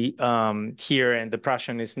be here and the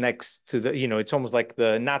Prussian is next to the, it's almost like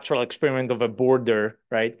the natural experiment of a border,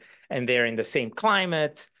 right? And they're in the same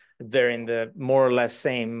climate. They're in the more or less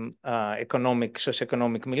same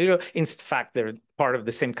socioeconomic milieu. In fact, they're part of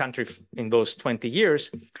the same country in those 20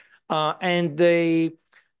 years. And they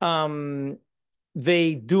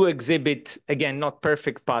do exhibit, again, not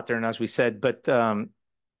perfect pattern, as we said, but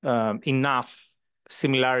enough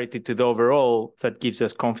similarity to the overall that gives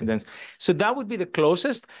us confidence. So that would be the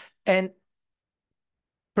closest. And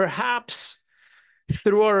perhaps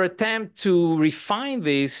through our attempt to refine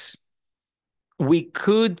this, we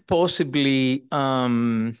could possibly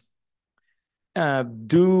do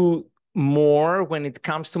more when it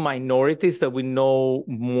comes to minorities, that we know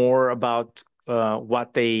more about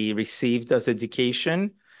what they received as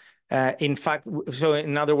education. In fact, so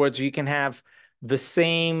in other words, you can have the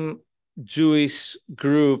same Jewish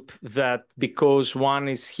group that, because one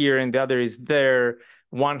is here and the other is there,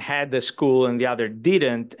 one had the school and the other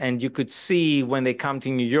didn't. And you could see when they come to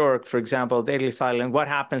New York, for example, Elliott Island, what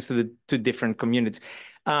happens to the two different communities.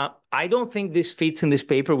 I don't think this fits in this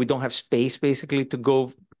paper. We don't have space basically to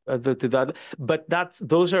go to that, but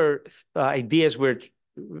those are ideas we're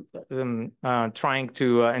trying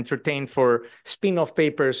to entertain for spin-off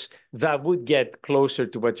papers that would get closer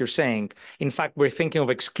to what you're saying. In fact, we're thinking of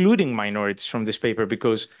excluding minorities from this paper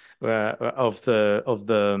because of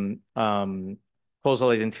the causal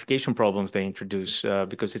identification problems they introduce,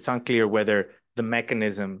 because it's unclear whether the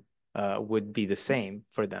mechanism would be the same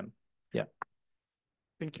for them. Yeah.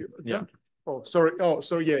 Thank you. Yeah. Oh, sorry. Oh,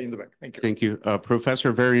 so yeah, in the back. Thank you. Thank you.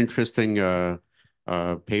 Professor, very interesting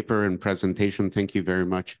paper and presentation. Thank you very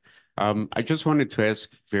much. I just wanted to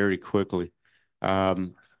ask very quickly.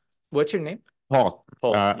 What's your name? Paul.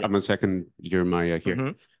 Paul, yeah. I'm a second year Maya here.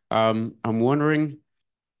 Mm-hmm. I'm wondering,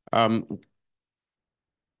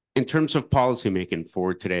 in terms of policymaking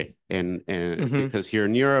for today, and Mm-hmm. because here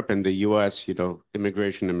in Europe and the US,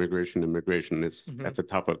 immigration is Mm-hmm. at the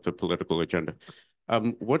top of the political agenda.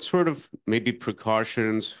 What sort of maybe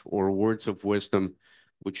precautions or words of wisdom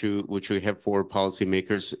would you have for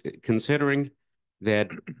policymakers, considering that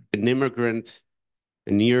an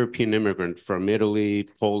European immigrant from Italy,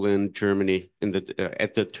 Poland, Germany,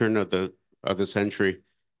 at the turn of the century,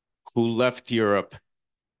 who left Europe,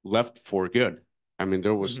 left for good? I mean,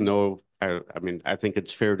 there was Mm-hmm. I think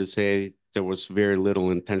it's fair to say there was very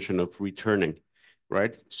little intention of returning,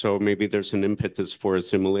 right? So maybe there's an impetus for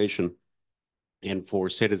assimilation and for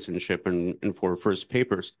citizenship and for first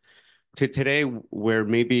papers. To today, where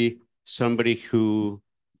maybe somebody who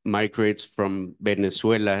migrates from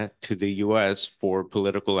Venezuela to the US for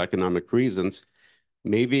political economic reasons,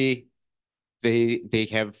 maybe they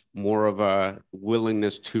have more of a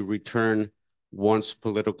willingness to return once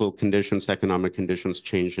political conditions, economic conditions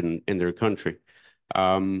change in their country.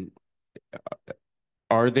 Are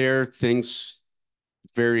there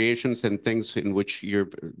variations and things in which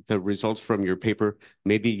the results from your paper,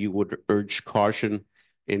 maybe you would urge caution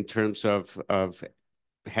in terms of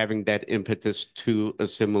having that impetus to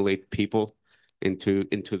assimilate people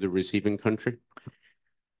into the receiving country?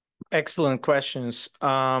 Excellent questions.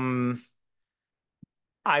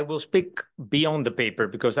 I will speak beyond the paper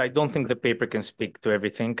because I don't think the paper can speak to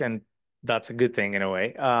everything, and that's a good thing in a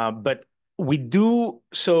way. But we do.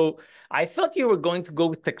 So I thought you were going to go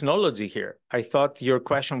with technology here. I thought your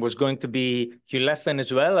question was going to be, you left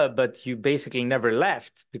Venezuela, but you basically never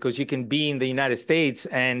left, because you can be in the United States.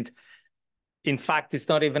 And in fact, it's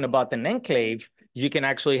not even about an enclave. You can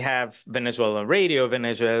actually have Venezuelan radio,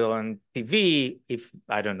 Venezuelan TV,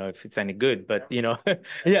 I don't know if it's any good, but yeah.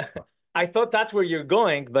 I thought that's where you're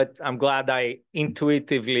going, but I'm glad I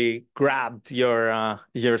intuitively grabbed your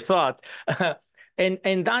thought.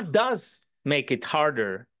 And that does make it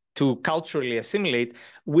harder to culturally assimilate,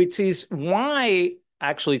 which is why,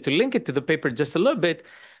 actually, to link it to the paper just a little bit,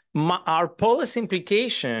 our policy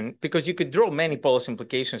implication, because you could draw many policy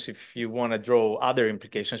implications if you want to draw other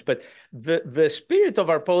implications, but the spirit of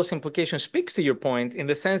our policy implication speaks to your point in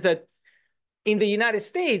the sense that in the United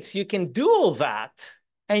States, you can do all that,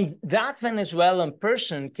 and that Venezuelan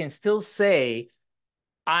person can still say,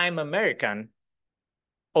 I'm American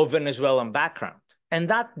of Venezuelan background. And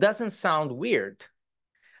that doesn't sound weird.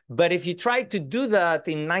 But if you try to do that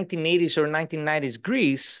in 1980s or 1990s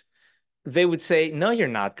Greece, they would say, no, you're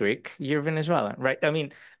not Greek, you're Venezuelan, right? I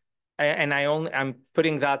mean, and I'm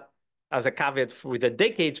putting that as a caveat with the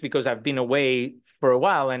decades because I've been away for a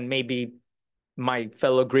while, and maybe my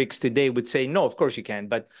fellow Greeks today would say, no, of course you can.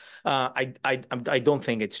 But I don't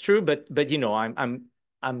think it's true. But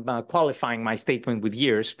I'm qualifying my statement with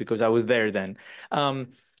years because I was there then.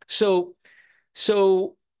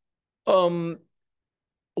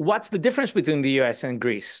 What's the difference between the US and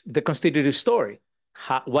Greece? The constitutive story.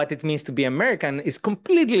 What it means to be American is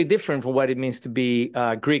completely different from what it means to be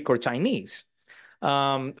Greek or Chinese,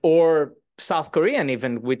 or South Korean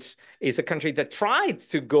even, which is a country that tried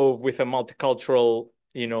to go with a multicultural,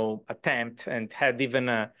 attempt and had even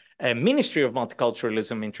a ministry of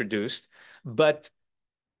multiculturalism introduced. But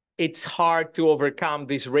it's hard to overcome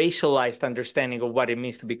this racialized understanding of what it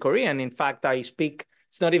means to be Korean. In fact,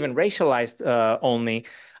 it's not even racialized only.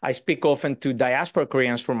 I speak often to diaspora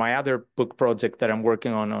Koreans for my other book project that I'm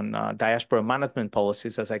working on diaspora management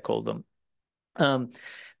policies, as I call them.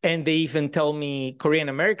 And they even tell me Korean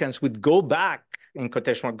Americans would go back, in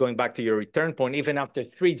quotation mark, going back to your return point, even after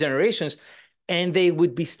 3 generations, and they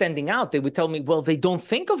would be standing out. They would tell me, well, they don't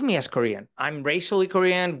think of me as Korean. I'm racially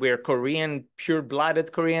Korean. We're Korean,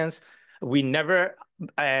 pure-blooded Koreans. We never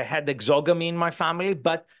had exogamy in my family,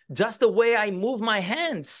 but just the way I move my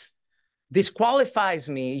hands disqualifies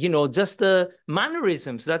me. Just the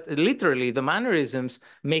mannerisms, that literally the mannerisms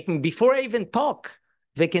make me, before I even talk,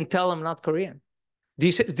 they can tell I'm not Korean. Do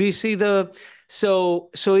you see so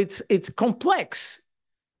it's complex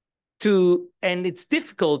and it's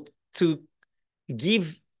difficult to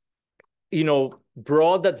give,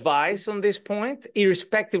 broad advice on this point,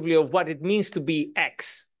 irrespectively of what it means to be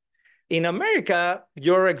X. In America,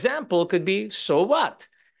 your example could be, so what?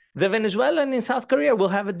 The Venezuelan in South Korea will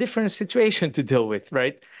have a different situation to deal with,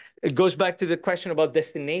 right? It goes back to the question about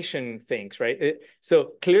destination things, right?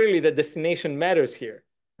 So clearly the destination matters here,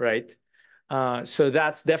 right? So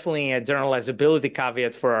that's definitely a generalizability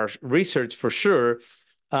caveat for our research, for sure.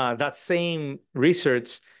 That same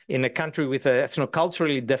research in a country with an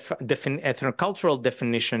ethnocultural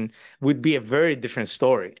definition would be a very different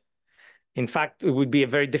story. In fact, it would be a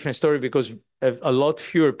very different story because a lot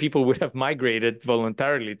fewer people would have migrated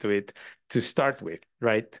voluntarily to it to start with,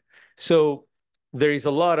 right? So there is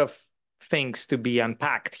a lot of things to be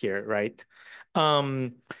unpacked here, right?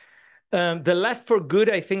 The left for good,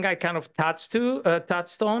 I think I kind of touched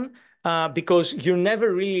on, because you're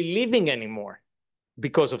never really living anymore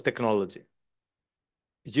because of technology.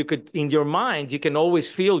 You could, in your mind, you can always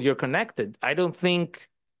feel you're connected. I don't think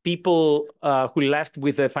people who left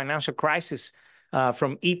with a financial crisis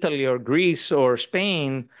from Italy or Greece or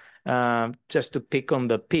Spain, just to pick on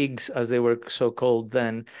the pigs as they were so called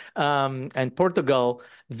then, and Portugal,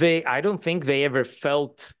 I don't think they ever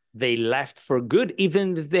felt they left for good,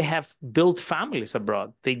 even if they have built families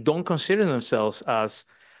abroad. They don't consider themselves as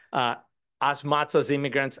much as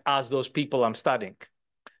immigrants as those people I'm studying.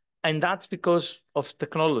 And that's because of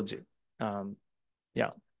technology.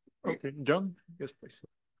 Yeah. Okay, John? Yes, please.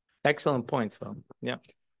 Excellent points, though. Yeah.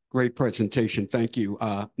 Great presentation. Thank you.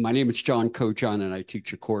 My name is John Kojan, and I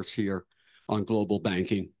teach a course here on global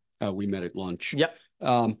banking. We met at lunch. Yep.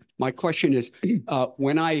 My question is,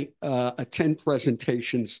 when I attend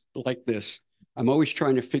presentations like this, I'm always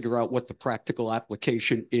trying to figure out what the practical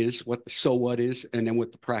application is, what the so what is, and then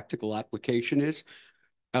what the practical application is.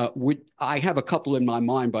 I have a couple in my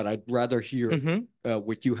mind, but I'd rather hear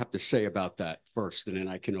what you have to say about that first, and then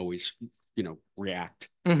I can always, react.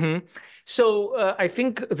 So I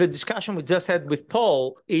think the discussion we just had with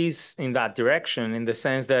Paul is in that direction, in the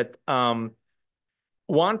sense that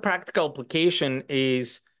one practical application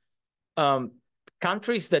is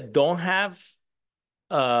countries that don't have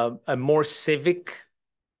a more civic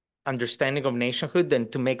understanding of nationhood,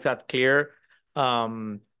 and to make that clear,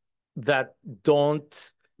 that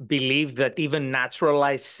don't believe that even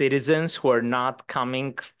naturalized citizens who are not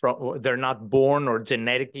coming from, they're not born or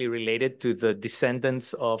genetically related to the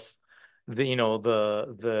descendants of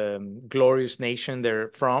the glorious nation they're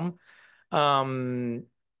from,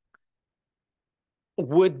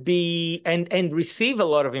 would be and receive a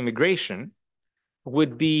lot of immigration,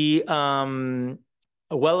 would be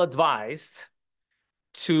well advised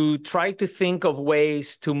to try to think of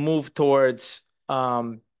ways to move towards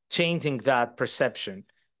changing that perception.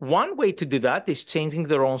 One way to do that is changing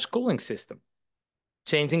their own schooling system,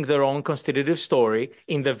 changing their own constitutive story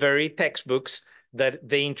in the very textbooks that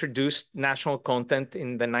they introduced national content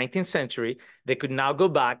in the 19th century. They could now go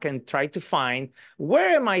back and try to find,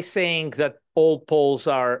 where am I saying that all Poles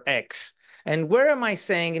are X? And where am I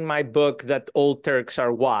saying in my book that all Turks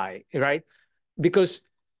are Y, right? Because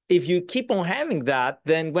if you keep on having that,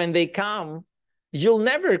 then when they come, you'll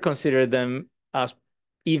never consider them as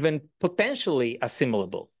even potentially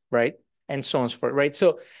assimilable, right? And so on and so forth, right?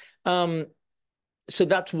 So So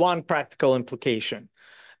that's one practical implication.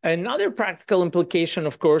 Another practical implication,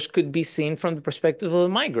 of course, could be seen from the perspective of a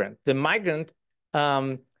migrant. The migrant,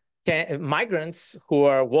 migrants who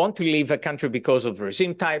want to leave a country because of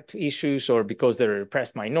regime type issues or because they're a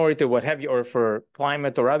repressed minority or what have you, or for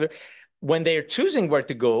climate or other, when they're choosing where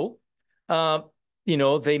to go,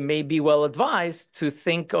 they may be well advised to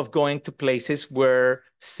think of going to places where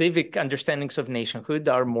civic understandings of nationhood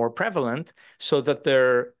are more prevalent so that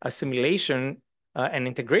their assimilation and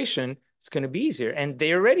integration is going to be easier. And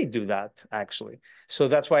they already do that, actually. So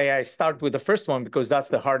that's why I start with the first one, because that's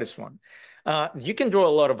the hardest one. You can draw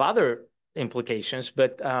a lot of other implications,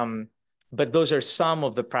 but those are some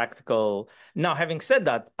of the practical. Now, having said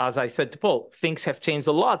that, as I said to Paul, things have changed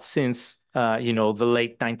a lot since the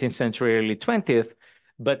late 19th century, early 20th,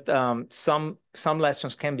 but some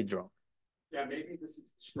lessons can be drawn. Yeah, maybe this is a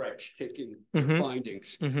stretch taking Mhm.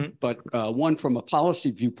 findings, Mhm. but one from a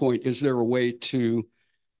policy viewpoint, is there a way to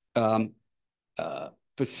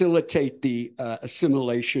facilitate the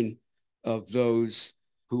assimilation of those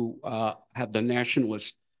who have the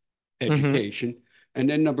nationalist education? And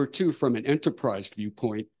then number two, from an enterprise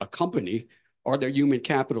viewpoint, a company, are there human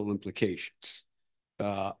capital implications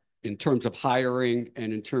in terms of hiring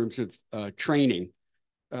and in terms of training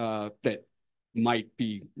that might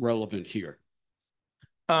be relevant here?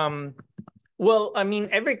 Well, I mean,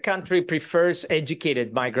 every country prefers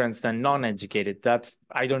educated migrants than non-educated.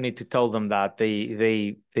 I don't need to tell them that.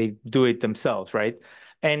 They do it themselves, right?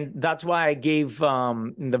 And that's why I gave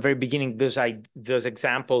in the very beginning those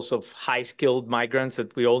examples of high-skilled migrants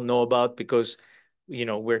that we all know about, because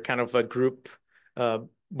we're kind of a group,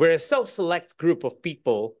 we're a self-select group of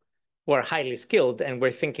people who are highly skilled, and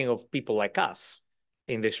we're thinking of people like us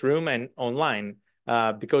in this room and online.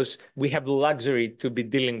 Because we have the luxury to be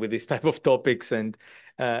dealing with this type of topics and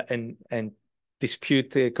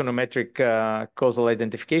dispute econometric causal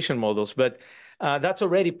identification models. But that's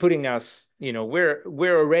already putting us,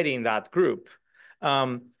 we're already in that group.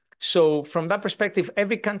 So from that perspective,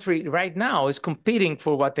 every country right now is competing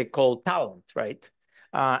for what they call talent, right?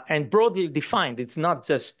 And broadly defined, it's not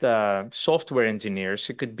just software engineers.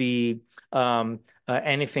 It could be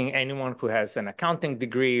anyone who has an accounting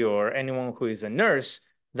degree or anyone who is a nurse.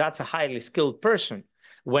 That's a highly skilled person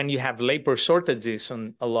when you have labor shortages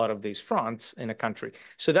on a lot of these fronts in a country.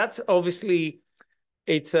 So that's obviously,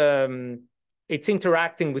 it's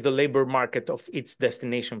interacting with the labor market of its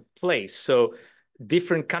destination place. So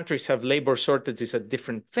different countries have labor shortages at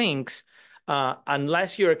different things.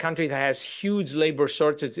 Unless you're a country that has huge labor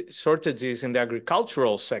shortages in the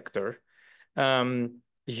agricultural sector,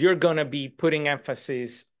 you're going to be putting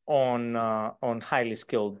emphasis on highly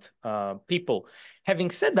skilled people.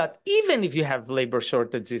 Having said that, even if you have labor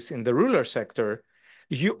shortages in the rural sector,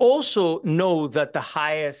 you also know that the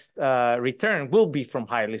highest return will be from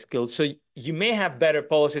highly skilled. So you may have better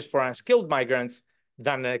policies for unskilled migrants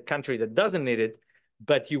than a country that doesn't need it,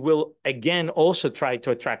 but you will, again, also try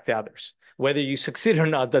to attract the others. Whether you succeed or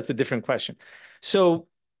not, that's a different question. So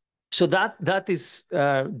that is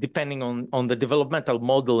depending on the developmental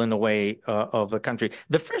model in a way of a country.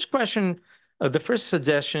 The first question, the first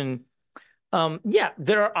suggestion, yeah,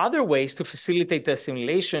 there are other ways to facilitate the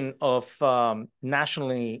assimilation of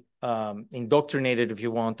nationally indoctrinated, if you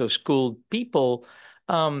want, or schooled people.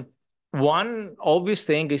 One obvious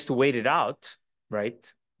thing is to wait it out,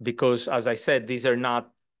 right? Because as I said, these are not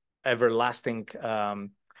everlasting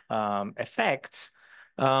effects.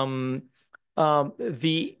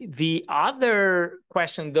 The other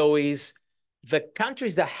question, though, is the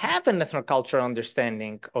countries that have an ethnocultural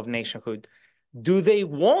understanding of nationhood, do they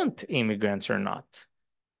want immigrants or not?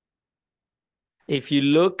 If you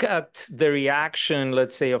look at the reaction,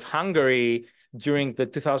 let's say, of Hungary during the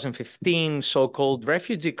 2015 so-called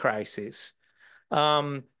refugee crisis,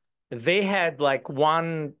 they had like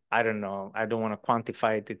I don't know, I don't want to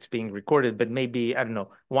quantify it, it's being recorded, but maybe, I don't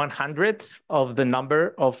know, 100th of the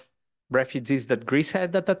number of refugees that Greece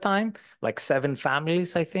had at the time, like 7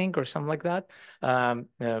 families, I think, or something like that.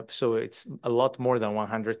 So it's a lot more than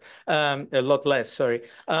 100, a lot less, sorry.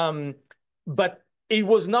 But it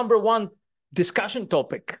was #1 discussion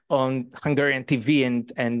topic on Hungarian TV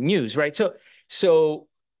and news, right? So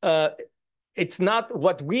it's not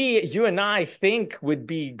what you and I think would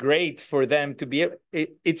be great for them to be.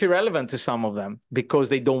 It's irrelevant to some of them because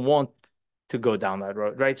they don't want to go down that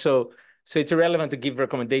road, right? So it's irrelevant to give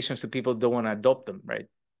recommendations to people who don't want to adopt them, right?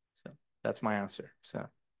 So that's my answer. So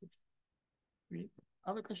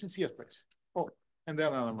other questions? Yes, please. Oh, and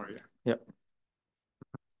then Anna Maria. Yeah.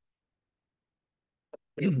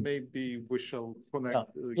 Maybe we shall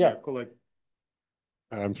connect.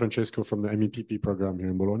 I'm Francesco from the MEPP program here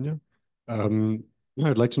in Bologna.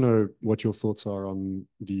 I'd like to know what your thoughts are on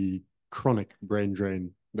the chronic brain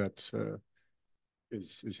drain that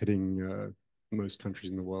is hitting most countries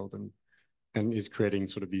in the world and is creating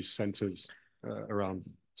sort of these centers around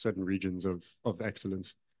certain regions of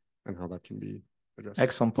excellence and how that can be addressed.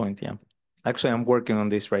 Excellent point. Yeah. Actually, I'm working on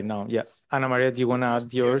this right now. Yeah. Ana Maria, do you want to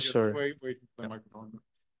add yours or? Wait the microphone.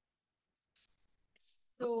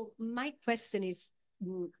 So my question is,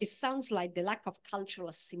 it sounds like the lack of cultural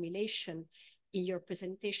assimilation in your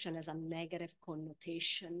presentation has a negative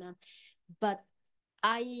connotation, but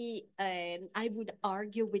I would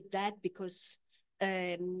argue with that because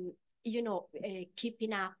you know,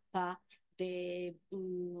 keeping up the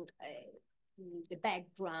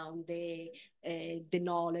background, the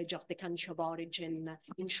knowledge of the country of origin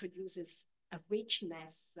introduces a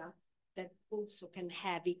richness that also can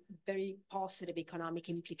have very positive economic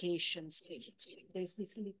implications. So there's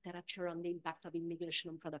this literature on the impact of immigration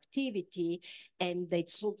on productivity, and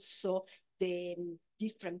it's also the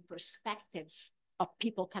different perspectives of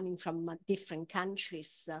people coming from different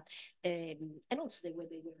countries, and also the way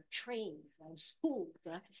they were trained and schooled,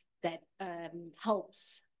 that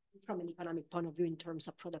helps from an economic point of view in terms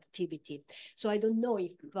of productivity. So I don't know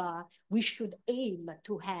if we should aim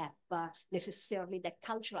to have necessarily the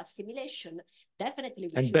cultural assimilation. Definitely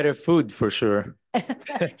we And should better food for sure.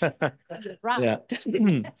 right. Yeah.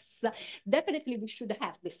 Yes. Definitely we should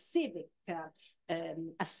have the civic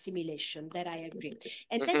assimilation, that I agree.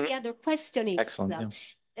 And then the other question is, Excellent,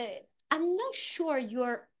 I'm not sure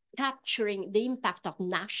you're capturing the impact of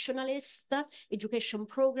nationalist education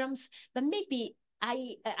programs, but maybe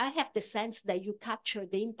I have the sense that you capture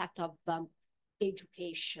the impact of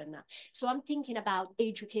education. So I'm thinking about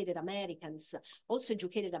educated Americans. Also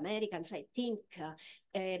educated Americans, I think,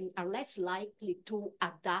 are less likely to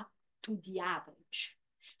adapt to the average.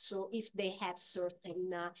 So if they have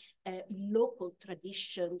certain local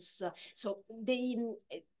traditions, so they,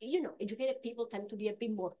 you know, educated people tend to be a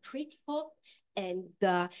bit more critical and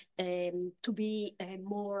to be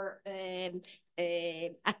more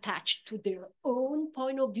attached to their own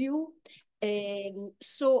point of view.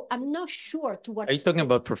 So I'm not sure to what Are you talking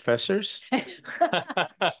about professors?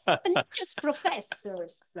 not just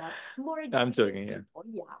professors, more I'm talking, people,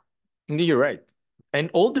 yeah. You're right. And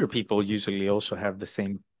older people usually also have the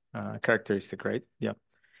same characteristic, right? Yeah.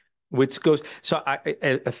 Which goes, so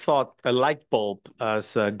I thought a light bulb,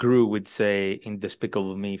 as Gru would say in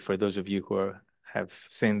Despicable Me, for those of you who have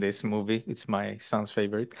seen this movie, it's my son's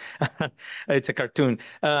favorite. It's a cartoon.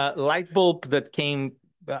 Light bulb that came,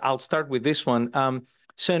 I'll start with this one.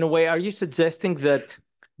 So in a way, are you suggesting that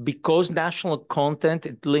because national content,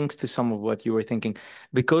 it links to some of what you were thinking,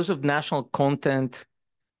 because of national content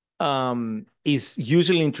is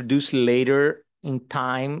usually introduced later in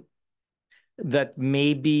time, that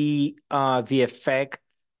maybe the effect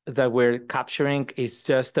that we're capturing is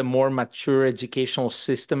just a more mature educational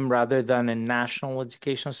system rather than a national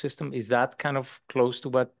educational system? Is that kind of close to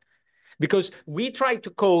what? Because we try to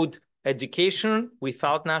code education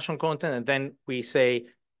without national content, and then we say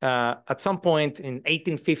at some point in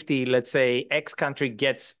 1850, let's say X country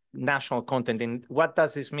gets national content. And what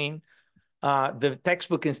does this mean? The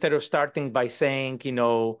textbook, instead of starting by saying, you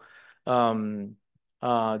know,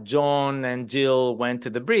 John and Jill went to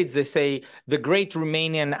the bridge, they say the great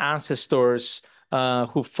Romanian ancestors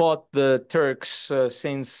who fought the Turks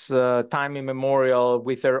since time immemorial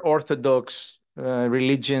with their Orthodox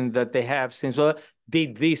religion that they have since, well,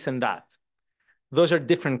 did this and that. Those are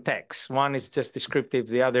different texts. One is just descriptive.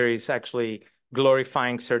 The other is actually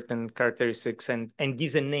glorifying certain characteristics and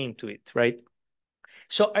gives a name to it, right?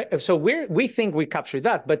 So we think we capture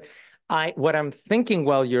that, but what I'm thinking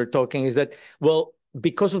while you're talking is that, well,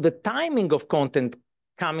 because of the timing of content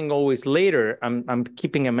coming always later, I'm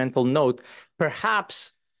keeping a mental note.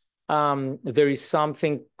 Perhaps there is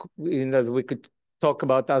something that we could talk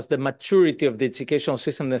about as the maturity of the educational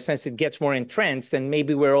system, in the sense it gets more entrenched, and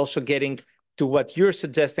maybe we're also getting to what you're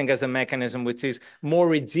suggesting as a mechanism, which is more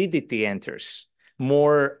rigidity enters,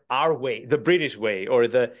 more our way, the British way, or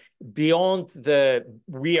the beyond the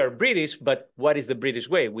we are British, but what is the British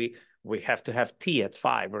way? We have to have tea at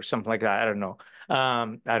 5 or something like that. I don't know.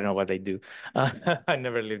 I don't know what they do. I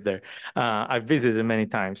never lived there. I've visited many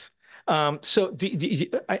times. So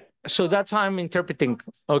so that's how I'm interpreting.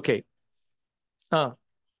 Okay. Added,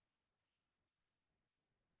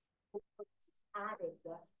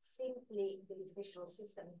 simply the educational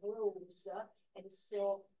system grows, and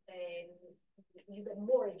so you get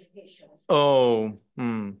more education. Oh.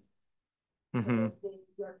 Mm. Mm-hmm. So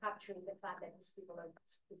you're capturing the fact that these people are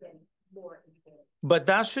getting more educated. But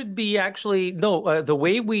that should be actually, no, the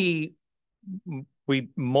way we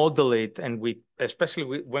model it, and we,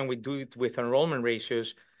 especially when we do it with enrollment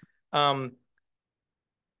ratios,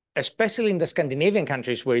 especially in the Scandinavian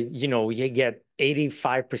countries where, you know, you get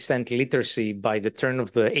 85% literacy by the turn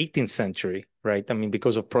of the 18th century, right? I mean,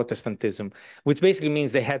 because of Protestantism, which basically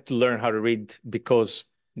means they had to learn how to read because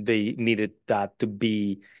they needed that to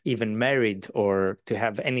be even married or to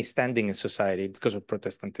have any standing in society because of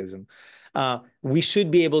Protestantism. We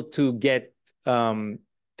should be able to get the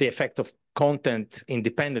effect of content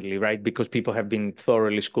independently, right? Because people have been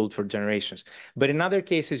thoroughly schooled for generations. But in other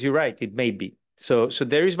cases, you're right, it may be. So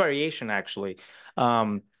there is variation, actually,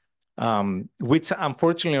 which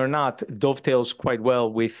unfortunately or not dovetails quite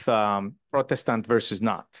well with Protestant versus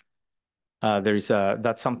not.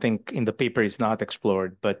 That's something in the paper is not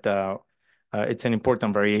explored, but it's an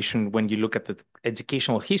important variation when you look at the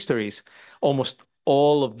educational histories. Almost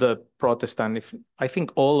all of the Protestant, I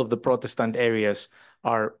think all of the Protestant areas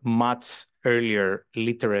are much earlier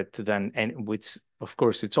literate than, and which of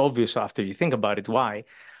course it's obvious after you think about it why,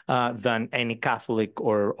 than any Catholic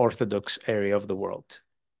or Orthodox area of the world.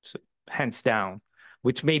 So hands down,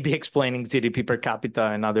 which may be explaining GDP per capita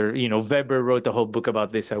and other, you know, Weber wrote a whole book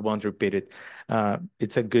about this. I won't repeat it.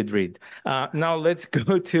 It's a good read. Now let's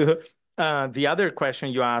go to the other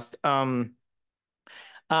question you asked.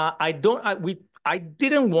 I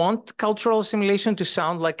didn't want cultural assimilation to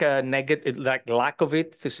sound like a negative, like lack of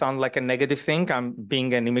it to sound like a negative thing. I'm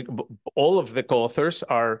being an immigrant. All of the co-authors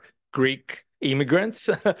are Greek immigrants.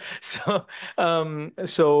 So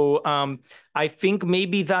I think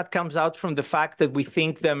maybe that comes out from the fact that we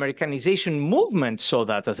think the Americanization movement saw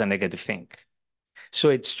that as a negative thing. So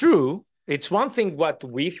it's true. It's one thing what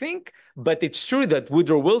we think, but it's true that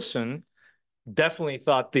Woodrow Wilson definitely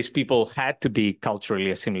thought these people had to be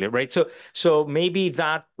culturally assimilated, right? So maybe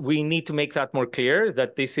that we need to make that more clear,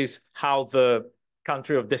 that this is how the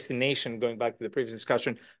country of destination, going back to the previous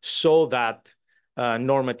discussion, saw that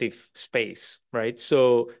normative space, right?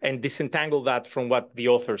 So, and disentangle that from what the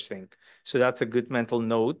authors think. So that's a good mental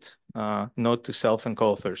note, note to self and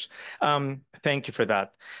co-authors. Thank you for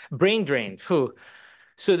that. Brain drain. Whew.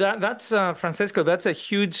 So that's Francesco, that's a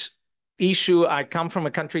huge issue. I come from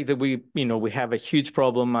a country that we have a huge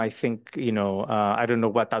problem. I think, I don't know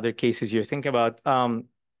what other cases you're thinking about.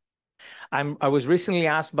 I was recently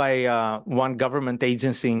asked by one government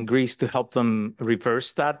agency in Greece to help them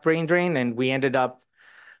reverse that brain drain, and we ended up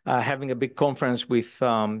having a big conference with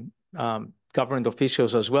government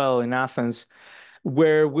officials as well in Athens,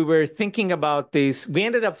 where we were thinking about this. We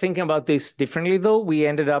ended up thinking about this differently, though. We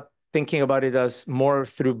ended up thinking about it as more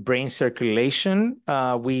through brain circulation.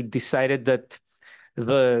 We decided that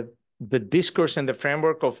the discourse and the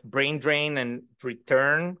framework of brain drain and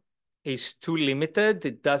return is too limited.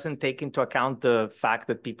 It doesn't take into account the fact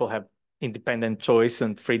that people have independent choice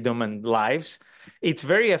and freedom and lives. It's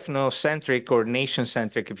very ethnocentric or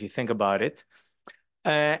nation-centric if you think about it.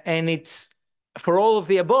 And it's, for all of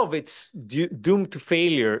the above, it's doomed to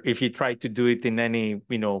failure if you try to do it in any,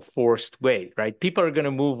 forced way, right? People are going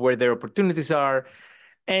to move where their opportunities are.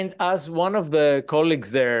 And as one of the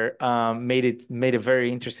colleagues there made a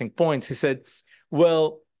very interesting point, he said,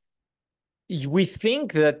 well, we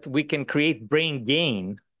think that we can create brain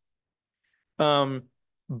gain,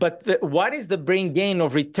 but what is the brain gain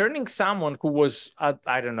of returning someone who was,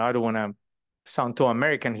 I don't know, I don't want to sound too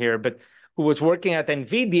American here, but who was working at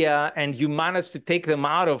NVIDIA, and you managed to take them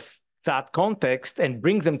out of that context and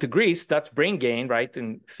bring them to Greece? That's brain gain, right,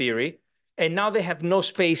 in theory. And now they have no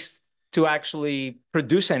space to actually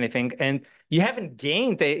produce anything. And you haven't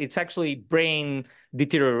gained, it's actually brain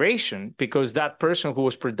deterioration, because that person who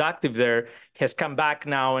was productive there has come back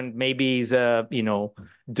now and maybe is,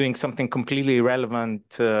 doing something completely irrelevant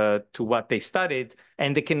to what they studied,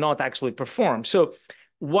 and they cannot actually perform. So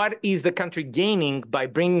what is the country gaining by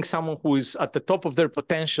bringing someone who is at the top of their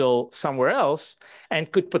potential somewhere else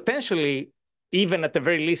and could potentially, even at the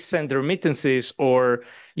very least, send remittances or,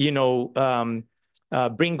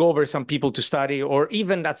 bring over some people to study, or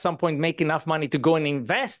even at some point make enough money to go and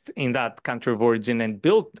invest in that country of origin and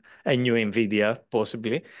build a new NVIDIA,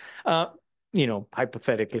 possibly,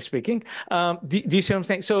 hypothetically speaking. Do you see what I'm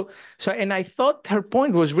saying? So, and I thought her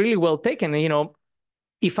point was really well taken.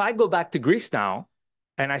 If I go back to Greece now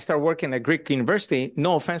and I start working at Greek university,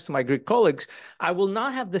 no offense to my Greek colleagues, I will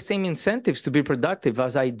not have the same incentives to be productive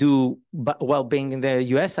as I do while being in the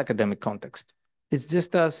US academic context. It's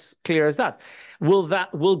just as clear as that.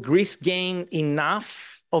 Will Greece gain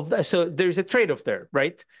enough of that? So there's a trade-off there,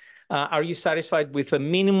 right? Are you satisfied with a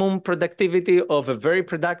minimum productivity of a very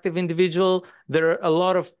productive individual? There are a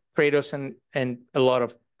lot of trade-offs and a lot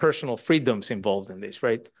of personal freedoms involved in this,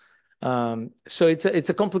 right? So it's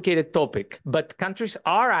a complicated topic, but countries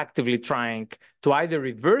are actively trying to either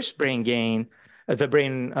reverse brain gain, the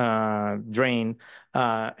brain drain,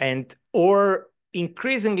 or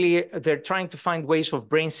increasingly they're trying to find ways of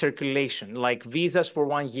brain circulation, like visas for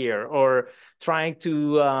 1 year, or trying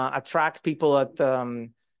to attract people at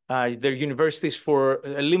their universities for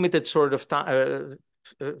a limited sort of time,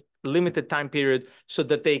 limited time period, so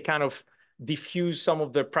that they kind of diffuse some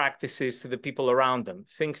of their practices to the people around them,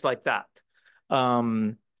 things like that.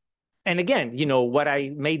 And again, you know, what I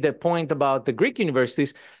made the point about the Greek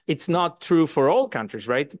universities, it's not true for all countries,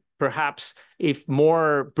 right? Perhaps if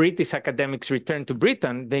more British academics return to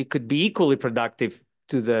Britain, they could be equally productive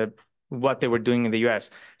to what they were doing in the US.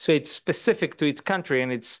 So it's specific to its country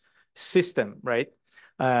and its system, right?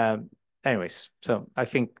 Anyways, so I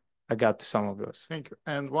think I got to some of those. Thank you.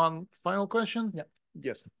 And one final question? Yeah.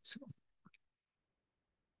 Yes.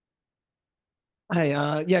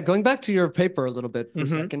 Hi, yeah, going back to your paper a little bit for a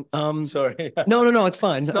second. Sorry. No, it's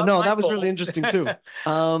fine. It's not No, my that was fault. really interesting too.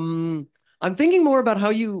 I'm thinking more about how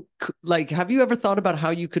you have you ever thought about how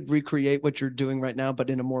you could recreate what you're doing right now, but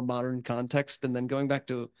in a more modern context? And then going back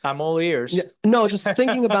to I'm all ears. Yeah, no, just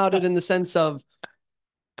thinking about it in the sense of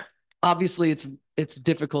obviously it's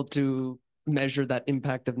difficult to measure that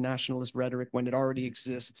impact of nationalist rhetoric when it already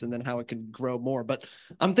exists, and then how it can grow more. But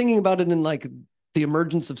I'm thinking about it in like the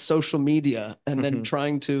emergence of social media, and then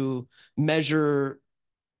trying to measure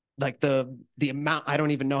like the amount. I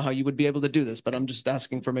don't even know how you would be able to do this, but I'm just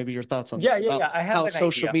asking for maybe your thoughts on this. Yeah. I have how an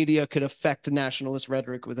social idea. media could affect nationalist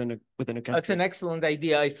rhetoric within a country. That's an excellent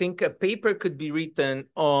idea. I think a paper could be written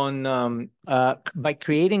on by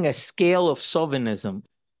creating a scale of chauvinism.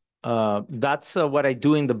 That's what I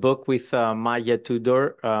do in the book with Maya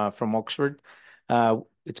Tudor from Oxford.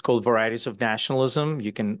 It's called Varieties of Nationalism.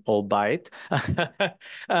 You can all buy it.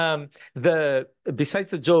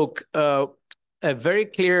 Besides the joke, a very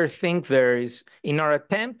clear thing there is in our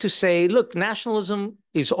attempt to say, look, nationalism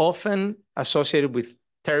is often associated with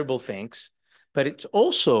terrible things, but it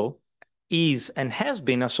also is and has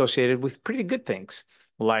been associated with pretty good things,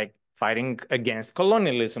 like fighting against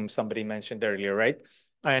colonialism, somebody mentioned earlier, right?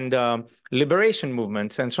 And liberation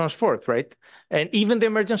movements and so on and so forth, right? And even the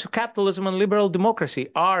emergence of capitalism and liberal democracy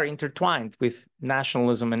are intertwined with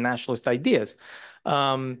nationalism and nationalist ideas.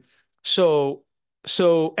 And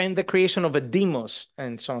the creation of a demos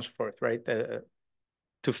and so on and so forth, right?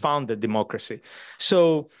 To found the democracy.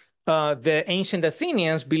 So the ancient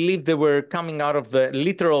Athenians believed they were coming out of the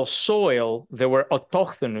literal soil. They were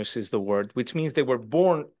autochthonous is the word, which means they were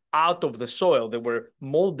born out of the soil. They were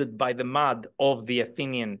molded by the mud of the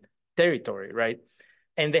Athenian territory, right?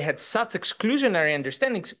 And they had such exclusionary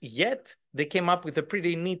understandings, yet they came up with a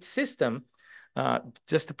pretty neat system,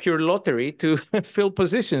 just a pure lottery to fill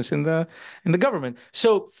positions in the government.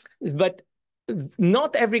 So, but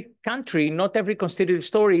not every country, not every constitutive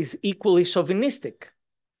story is equally chauvinistic.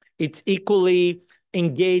 It's equally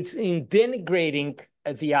engaged in denigrating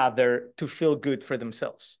the other to feel good for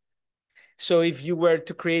themselves. So if you were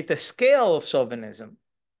to create a scale of chauvinism,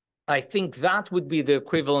 I think that would be the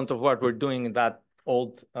equivalent of what we're doing in that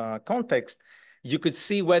old context. You could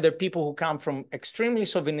see whether people who come from extremely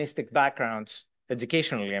chauvinistic backgrounds,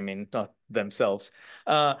 educationally, I mean, not themselves,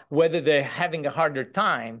 whether they're having a harder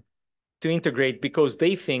time to integrate because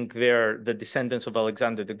they think they're the descendants of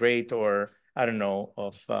Alexander the Great or, I don't know,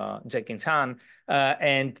 of Genghis Khan,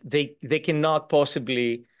 and they cannot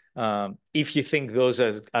possibly, if you think those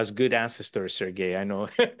as good ancestors, Sergey, I know,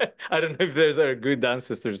 I don't know if those are good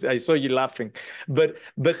ancestors. I saw you laughing, but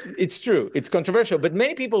it's true. It's controversial, but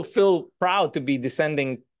many people feel proud to be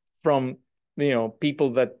descending from, you know,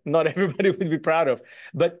 people that not everybody would be proud of.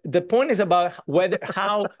 But the point is about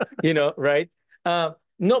how, you know, right?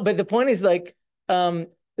 No, but the point is like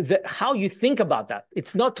how you think about that.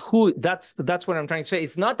 It's not who. That's what I'm trying to say.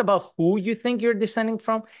 It's not about who you think you're descending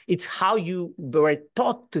from. It's how you were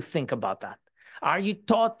taught to think about that. Are you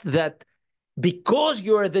taught that because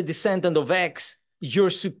you're the descendant of X, you're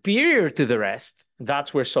superior to the rest?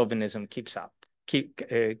 That's where chauvinism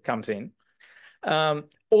comes in.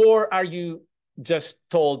 Or are you just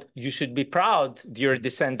told you should be proud you're a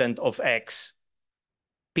descendant of X,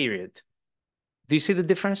 period? Do you see the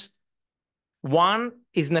difference? One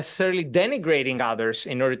is necessarily denigrating others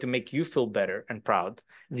in order to make you feel better and proud.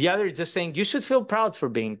 The other is just saying you should feel proud for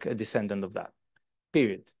being a descendant of that,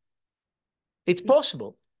 period. It's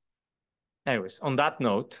possible. Anyways, on that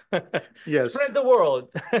note, yes. Spread the word.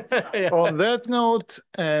 Yeah. On that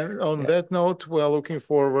note, we're looking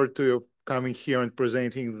forward to you coming here and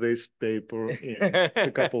presenting this paper in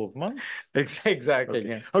a couple of months. Exactly. Okay.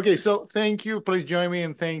 Yeah. Okay, so thank you. Please join me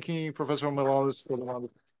in thanking Professor Mylonas for the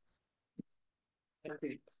wonderful Thank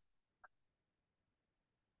you.